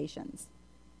implications.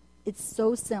 It's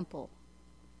so simple,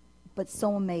 but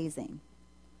so amazing,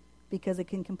 because it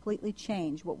can completely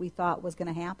change what we thought was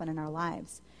going to happen in our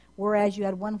lives. Whereas you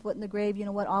had one foot in the grave, you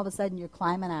know what? All of a sudden you're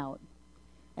climbing out.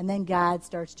 And then God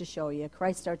starts to show you.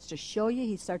 Christ starts to show you.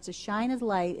 He starts to shine his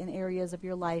light in areas of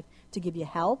your life to give you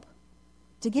help,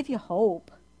 to give you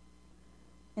hope,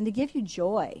 and to give you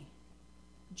joy.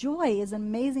 Joy is an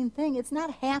amazing thing. It's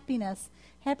not happiness.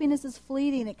 Happiness is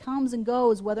fleeting. It comes and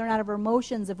goes, whether or not of our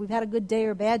emotions, if we've had a good day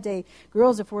or a bad day.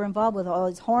 Girls, if we're involved with all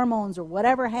these hormones or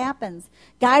whatever happens.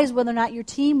 Guys, whether or not your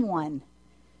team won.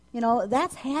 You know,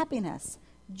 that's happiness.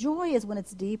 Joy is when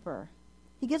it's deeper.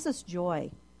 He gives us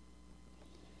joy.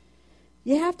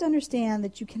 You have to understand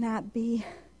that you cannot be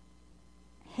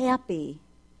happy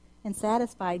and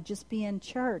satisfied just being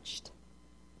churched.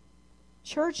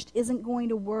 Churched isn't going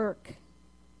to work.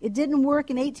 It didn't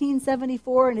work in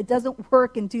 1874, and it doesn't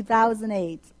work in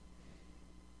 2008.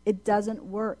 It doesn't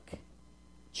work.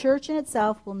 Church in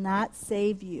itself will not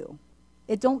save you.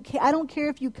 I don't care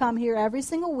if you come here every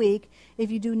single week.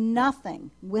 If you do nothing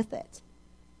with it,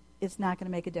 it's not going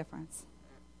to make a difference.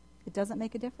 It doesn't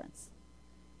make a difference.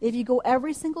 If you go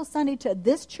every single Sunday to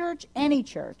this church, any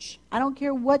church, I don't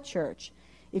care what church,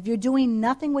 if you're doing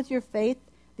nothing with your faith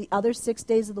the other 6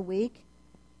 days of the week,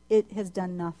 it has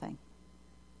done nothing.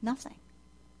 Nothing.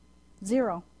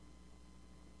 Zero.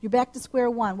 You're back to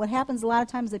square one. What happens a lot of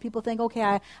times is that people think,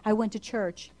 okay, I went to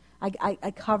church.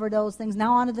 I covered those things.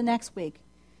 Now on to the next week.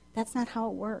 That's not how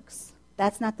it works.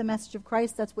 That's not the message of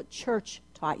Christ. That's what church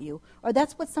taught you. Or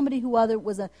that's what somebody who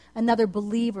was another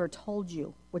believer told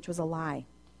you, which was a lie.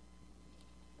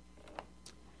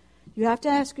 You have to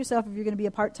ask yourself if you're going to be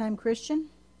a part-time Christian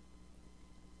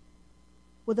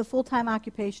with a full-time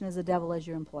occupation as the devil as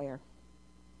your employer.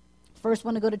 First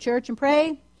one to go to church and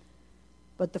pray,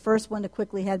 but the first one to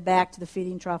quickly head back to the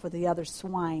feeding trough with the other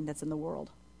swine that's in the world.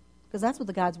 Because that's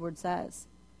what God's word says.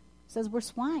 It says we're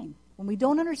swine. When we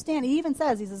don't understand, he even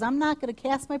says, he says, I'm not going to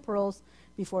cast my pearls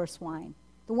before swine.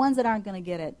 The ones that aren't going to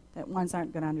get it, the ones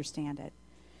aren't going to understand it.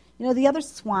 You know, the other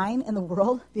swine in the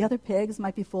world, the other pigs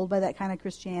might be fooled by that kind of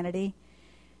Christianity.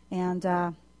 And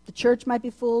the church might be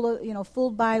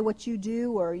fooled by what you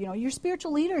do, or, your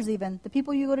spiritual leaders even, the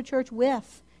people you go to church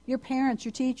with, your parents,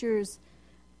 your teachers,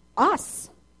 us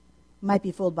might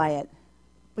be fooled by it.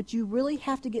 But you really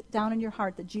have to get down in your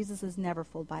heart that Jesus is never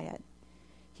fooled by it.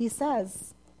 He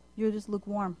says, you're just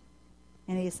lukewarm.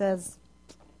 And he says,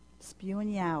 spewing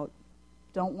you out.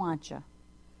 Don't want you.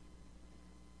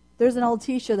 There's an old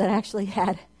T-shirt that actually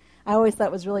had, I always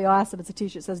thought was really awesome. It's a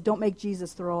T-shirt that says, don't make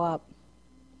Jesus throw up.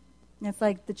 And it's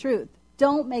like the truth.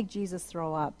 Don't make Jesus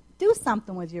throw up. Do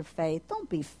something with your faith. Don't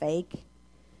be fake.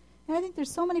 And I think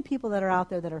there's so many people that are out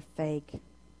there that are fake.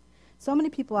 So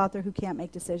many people out there who can't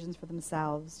make decisions for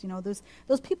themselves.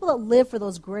 Those people that live for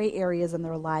those gray areas in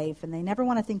their life, and they never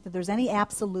want to think that there's any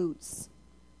absolutes.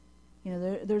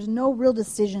 There's no real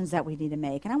decisions that we need to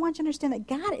make. And I want you to understand that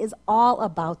God is all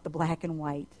about the black and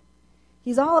white.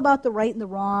 He's all about the right and the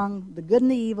wrong, the good and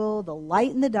the evil, the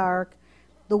light and the dark,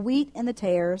 the wheat and the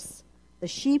tares, the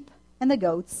sheep and the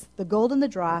goats, the gold and the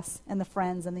dross, and the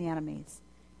friends and the enemies.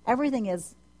 Everything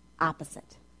is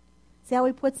opposite. See how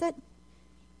he puts it?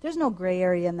 There's no gray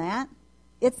area in that.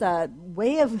 It's a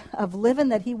way of living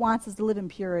that he wants us to live in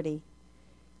purity.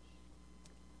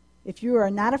 If you are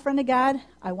not a friend of God,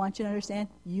 I want you to understand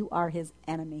you are his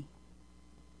enemy.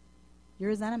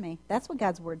 You're his enemy. That's what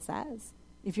God's word says.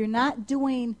 If you're not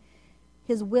doing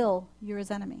his will, you're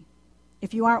his enemy.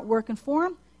 If you aren't working for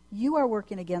him, you are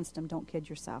working against him. Don't kid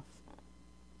yourself.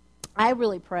 I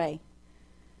really pray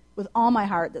with all my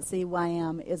heart that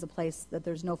CYM is a place that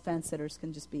there's no fence sitters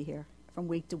can just be here from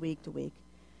week to week to week.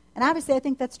 And obviously I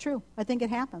think that's true. I think it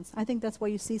happens. I think that's why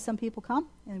you see some people come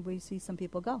and we see some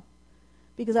people go.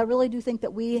 Because I really do think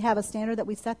that we have a standard that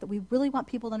we set that we really want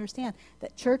people to understand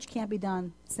that church can't be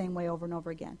done the same way over and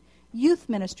over again. Youth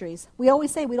ministries. We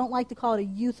always say we don't like to call it a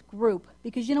youth group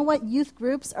because you know what? Youth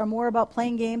groups are more about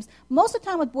playing games, most of the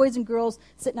time with boys and girls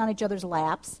sitting on each other's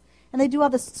laps. And they do all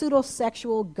this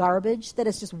pseudo-sexual garbage that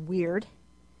is just weird.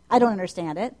 I don't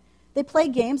understand it. They play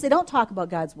games. They don't talk about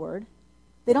God's word.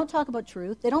 They don't talk about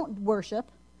truth. They don't worship.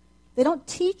 They don't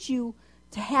teach you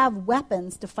to have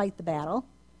weapons to fight the battle.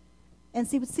 And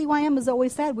see, what CYM has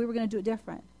always said, we were going to do it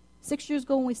different. 6 years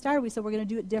ago when we started, we said we're going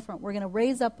to do it different. We're going to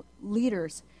raise up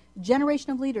leaders,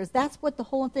 generation of leaders. That's what the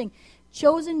whole thing.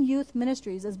 Chosen youth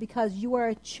ministries is because you are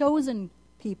a chosen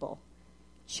people.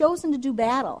 Chosen to do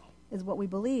battle is what we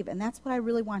believe. And that's what I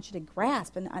really want you to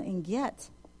grasp and get.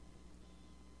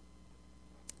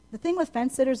 The thing with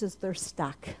fence sitters is they're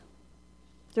stuck.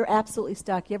 They're absolutely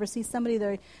stuck. You ever see somebody,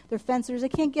 they're fence sitters, they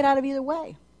can't get out of either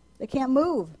way. They can't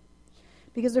move.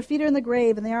 Because their feet are in the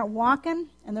grave and they aren't walking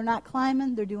and they're not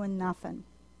climbing, they're doing nothing.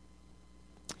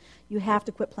 You have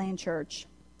to quit playing church.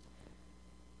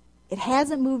 It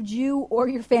hasn't moved you or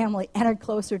your family any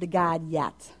closer to God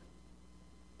yet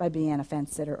by being a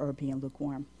fence sitter or being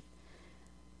lukewarm.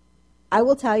 I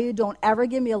will tell you, don't ever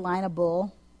give me a line of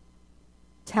bull.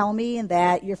 Tell me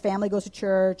that your family goes to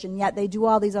church and yet they do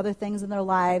all these other things in their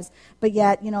lives, but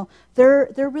yet, they're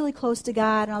really close to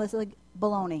God and all this. Like,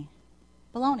 baloney.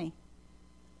 Baloney.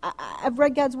 I've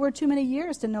read God's word too many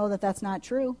years to know that that's not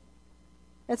true.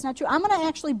 That's not true. I'm going to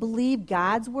actually believe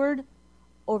God's word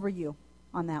over you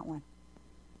on that one.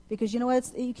 Because you know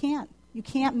what? You can't. You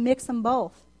can't mix them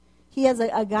both. He has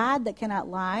a God that cannot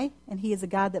lie, and he is a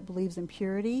God that believes in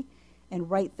purity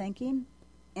and right thinking.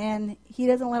 And he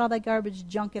doesn't let all that garbage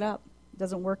junk it up. It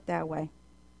doesn't work that way.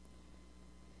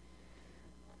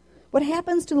 What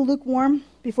happens to the lukewarm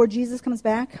before Jesus comes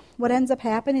back? What ends up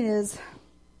happening is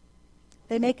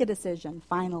they make a decision,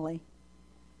 finally.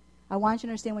 I want you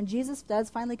to understand when Jesus does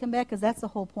finally come back, because that's the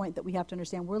whole point that we have to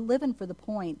understand. We're living for the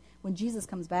point when Jesus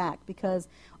comes back, because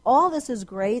all this is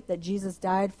great that Jesus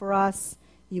died for us.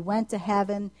 He went to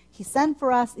heaven. He sent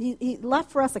for us. He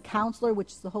left for us a counselor,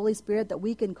 which is the Holy Spirit, that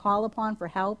we can call upon for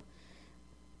help.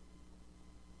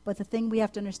 But the thing we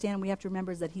have to understand, we have to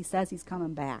remember, is that he says he's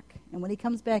coming back. And when he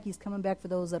comes back, he's coming back for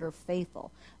those that are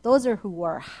faithful. Those are who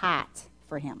are hot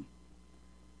for him.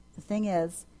 The thing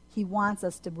is, he wants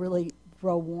us to really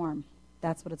grow warm.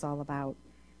 That's what it's all about.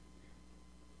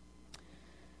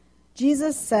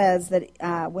 Jesus says that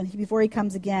before he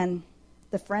comes again,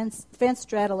 the fence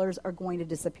straddlers are going to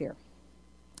disappear.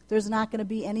 There's not going to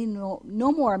be any no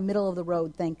more middle of the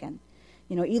road thinking.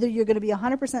 Either you're going to be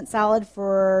 100% solid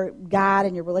for God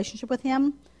and your relationship with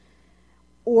him,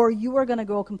 or you are going to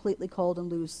go completely cold and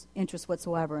lose interest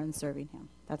whatsoever in serving him.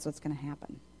 That's what's going to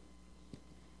happen.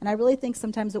 And I really think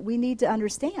sometimes that we need to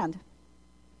understand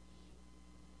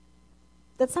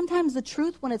that sometimes the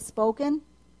truth, when it's spoken,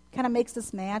 kind of makes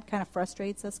us mad, kind of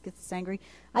frustrates us, gets us angry.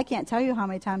 I can't tell you how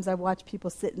many times I've watched people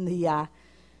sit in the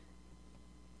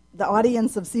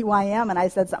audience of CYM and I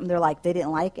said something, they're like, they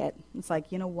didn't like it. It's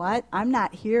like, you know what? I'm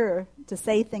not here to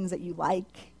say things that you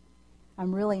like.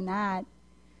 I'm really not.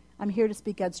 I'm here to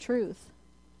speak God's truth.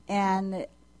 And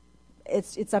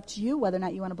it's up to you whether or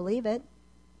not you want to believe it.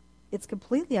 It's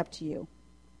completely up to you.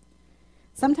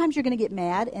 Sometimes you're going to get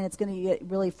mad, and it's going to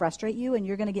really frustrate you, and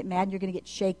you're going to get mad, and you're going to get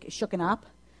shooken up.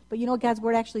 But you know what God's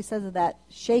word actually says, that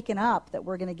shaken up that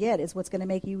we're going to get is what's going to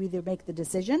make you either make the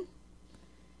decision.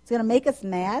 It's going to make us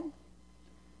mad,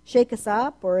 shake us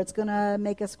up, or it's going to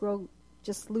make us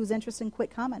just lose interest and quit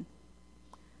coming.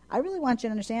 I really want you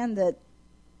to understand that,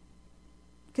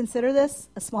 consider this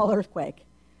a small earthquake.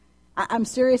 I'm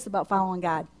serious about following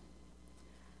God.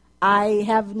 I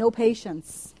have no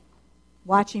patience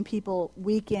watching people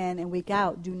week in and week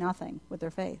out do nothing with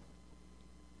their faith.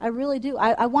 I really do.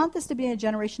 I want this to be a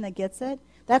generation that gets it.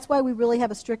 That's why we really have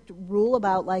a strict rule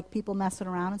about people messing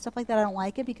around and stuff like that. I don't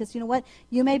like it because you know what?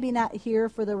 You may be not here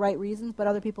for the right reasons, but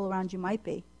other people around you might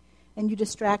be. And you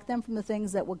distract them from the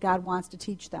things that what God wants to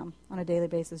teach them on a daily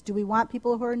basis. Do we want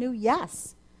people who are new?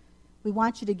 Yes. We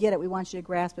want you to get it. We want you to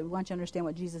grasp it. We want you to understand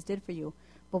what Jesus did for you.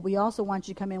 But we also want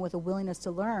you to come in with a willingness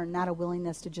to learn, not a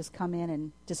willingness to just come in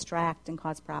and distract and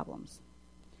cause problems.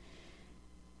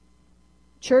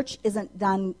 Church isn't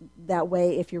done that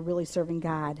way if you're really serving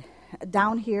God.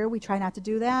 Down here, we try not to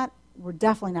do that. We're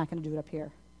definitely not going to do it up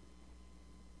here.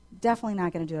 Definitely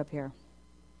not going to do it up here.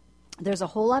 There's a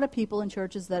whole lot of people in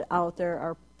churches that out there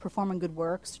are performing good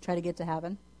works to try to get to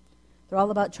heaven. They're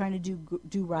all about trying to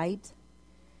do right,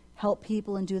 help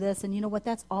people and do this. And you know what?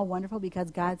 That's all wonderful because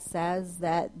God says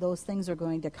that those things are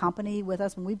going to accompany with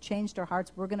us. When we've changed our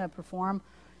hearts, we're going to perform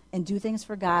and do things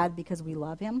for God because we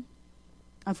love Him.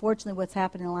 Unfortunately, what's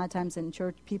happening a lot of times in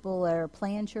church, people that are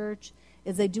playing church,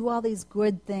 is they do all these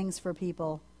good things for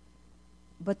people,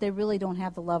 but they really don't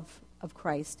have the love of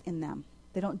Christ in them.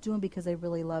 They don't do them because they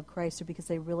really love Christ or because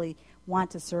they really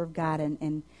want to serve God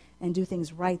and do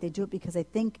things right. They do it because they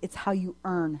think it's how you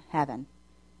earn heaven.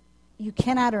 You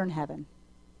cannot earn heaven.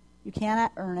 You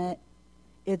cannot earn it.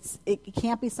 It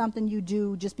can't be something you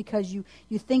do just because you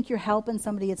think you're helping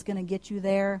somebody, it's going to get you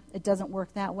there. It doesn't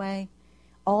work that way.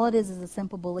 All it is a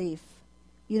simple belief.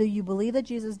 Either you believe that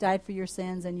Jesus died for your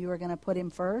sins and you are going to put Him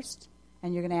first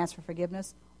and you're going to ask for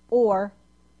forgiveness, or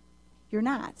you're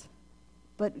not.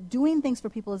 But doing things for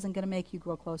people isn't going to make you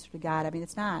grow closer to God. I mean,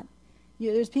 it's not.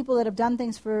 There's people that have done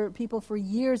things for people for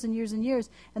years and years and years,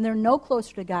 and they're no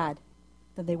closer to God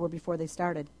than they were before they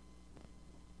started.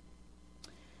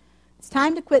 It's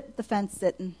time to quit the fence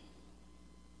sitting.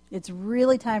 It's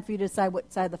really time for you to decide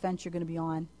what side of the fence you're going to be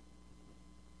on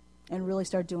and really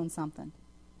start doing something.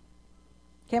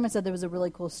 Cameron said there was a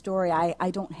really cool story.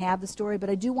 I don't have the story, but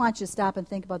I do want you to stop and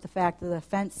think about the fact that the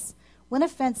fence, when a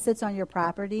fence sits on your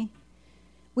property,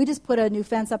 we just put a new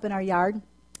fence up in our yard,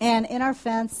 and in our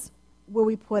fence, where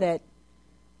we put it,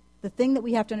 the thing that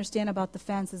we have to understand about the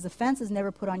fence is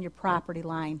never put on your property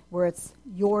line where it's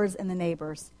yours and the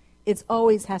neighbor's. It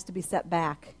always has to be set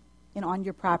back and on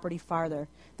your property farther.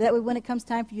 That way when it comes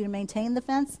time for you to maintain the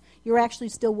fence, you're actually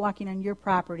still walking on your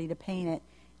property to paint it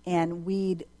and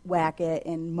weed whack it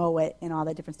and mow it and all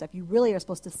that different stuff. You really are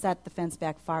supposed to set the fence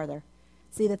back farther.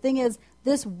 See, the thing is,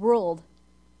 this world,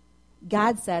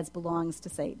 God says, belongs to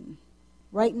Satan.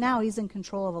 Right now, he's in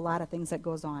control of a lot of things that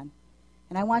goes on.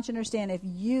 And I want you to understand,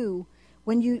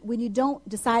 when you don't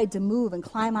decide to move and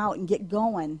climb out and get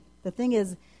going, the thing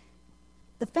is,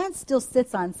 the fence still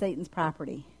sits on Satan's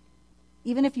property.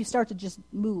 Even if you start to just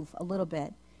move a little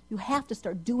bit, you have to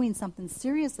start doing something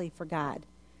seriously for God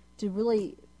to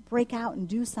really break out and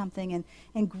do something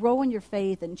and grow in your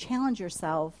faith and challenge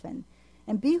yourself and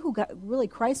be who God, really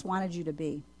Christ wanted you to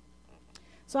be.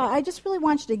 So I just really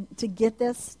want you to get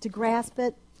this, to grasp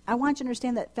it. I want you to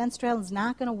understand that fence straddling is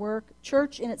not going to work.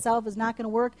 Church in itself is not going to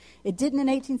work. It didn't in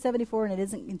 1874, and it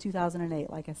isn't in 2008,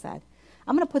 like I said.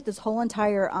 I'm going to put this whole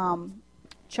entire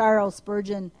Charles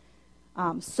Spurgeon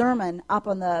sermon up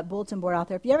on the bulletin board out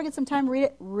there. If you ever get some time,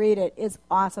 read it. It's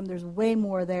awesome. There's way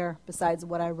more there besides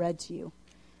what I read to you.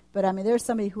 But, I mean, there's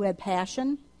somebody who had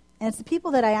passion, and it's the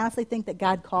people that I honestly think that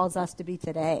God calls us to be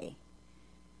today.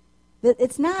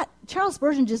 It's not, Charles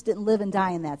Spurgeon just didn't live and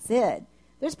die and that's it.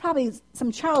 There's probably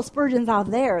some Charles Spurgeons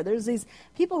out there. There's these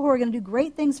people who are going to do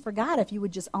great things for God if you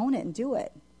would just own it and do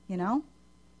it, you know?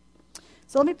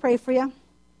 So let me pray for you,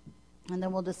 and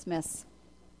then we'll dismiss.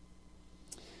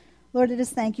 Lord, I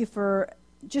just thank you for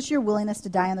just your willingness to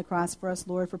die on the cross for us,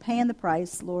 Lord, for paying the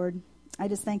price, Lord. I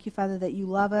just thank you, Father, that you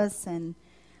love us, and,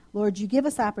 Lord, you give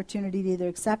us opportunity to either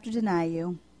accept or deny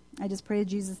you. I just pray,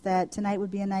 Jesus, that tonight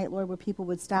would be a night, Lord, where people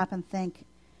would stop and think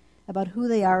about who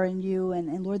they are in you,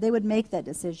 and Lord, they would make that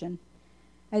decision.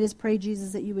 I just pray,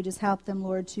 Jesus, that you would just help them,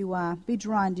 Lord, to be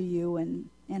drawn to you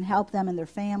and help them and their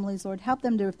families, Lord. Help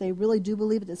them to, if they really do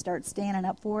believe it, to start standing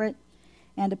up for it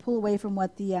and to pull away from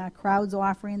what the crowd's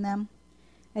offering them.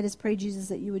 I just pray, Jesus,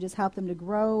 that you would just help them to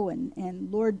grow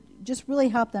and Lord, just really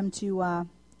help them to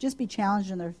just be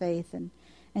challenged in their faith and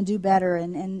do better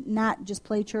and not just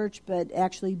play church, but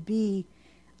actually be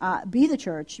the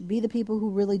church, be the people who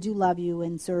really do love you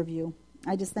and serve you.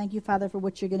 I just thank you, Father, for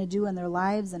what you're going to do in their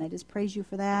lives, and I just praise you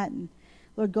for that. And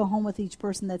Lord, go home with each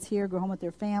person that's here, go home with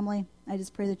their family. I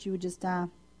just pray that you would just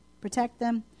protect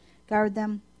them, guard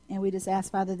them, and we just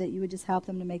ask, Father, that you would just help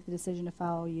them to make the decision to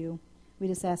follow you. We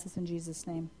just ask this in Jesus'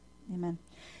 name. Amen.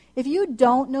 If you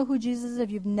don't know who Jesus is, if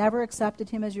you've never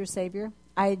accepted him as your Savior,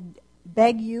 I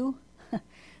beg you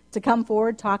to come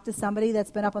forward, talk to somebody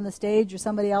that's been up on the stage or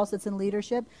somebody else that's in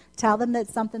leadership. Tell them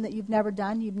that's something that you've never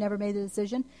done, you've never made a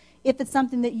decision. If it's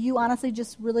something that you honestly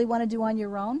just really want to do on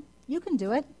your own, you can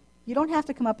do it. You don't have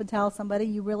to come up and tell somebody.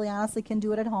 You really honestly can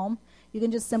do it at home. You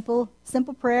can just simple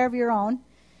prayer of your own.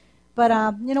 But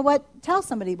you know what? Tell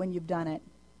somebody when you've done it.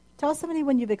 Tell somebody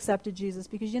when you've accepted Jesus,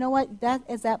 because you know what? That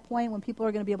is that point when people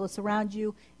are going to be able to surround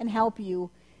you and help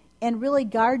you and really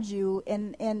guard you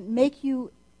and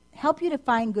help you to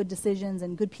find good decisions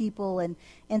and good people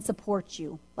and support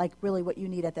you, like really what you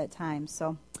need at that time.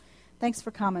 So thanks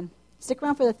for coming. Stick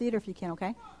around for the theater if you can,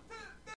 okay?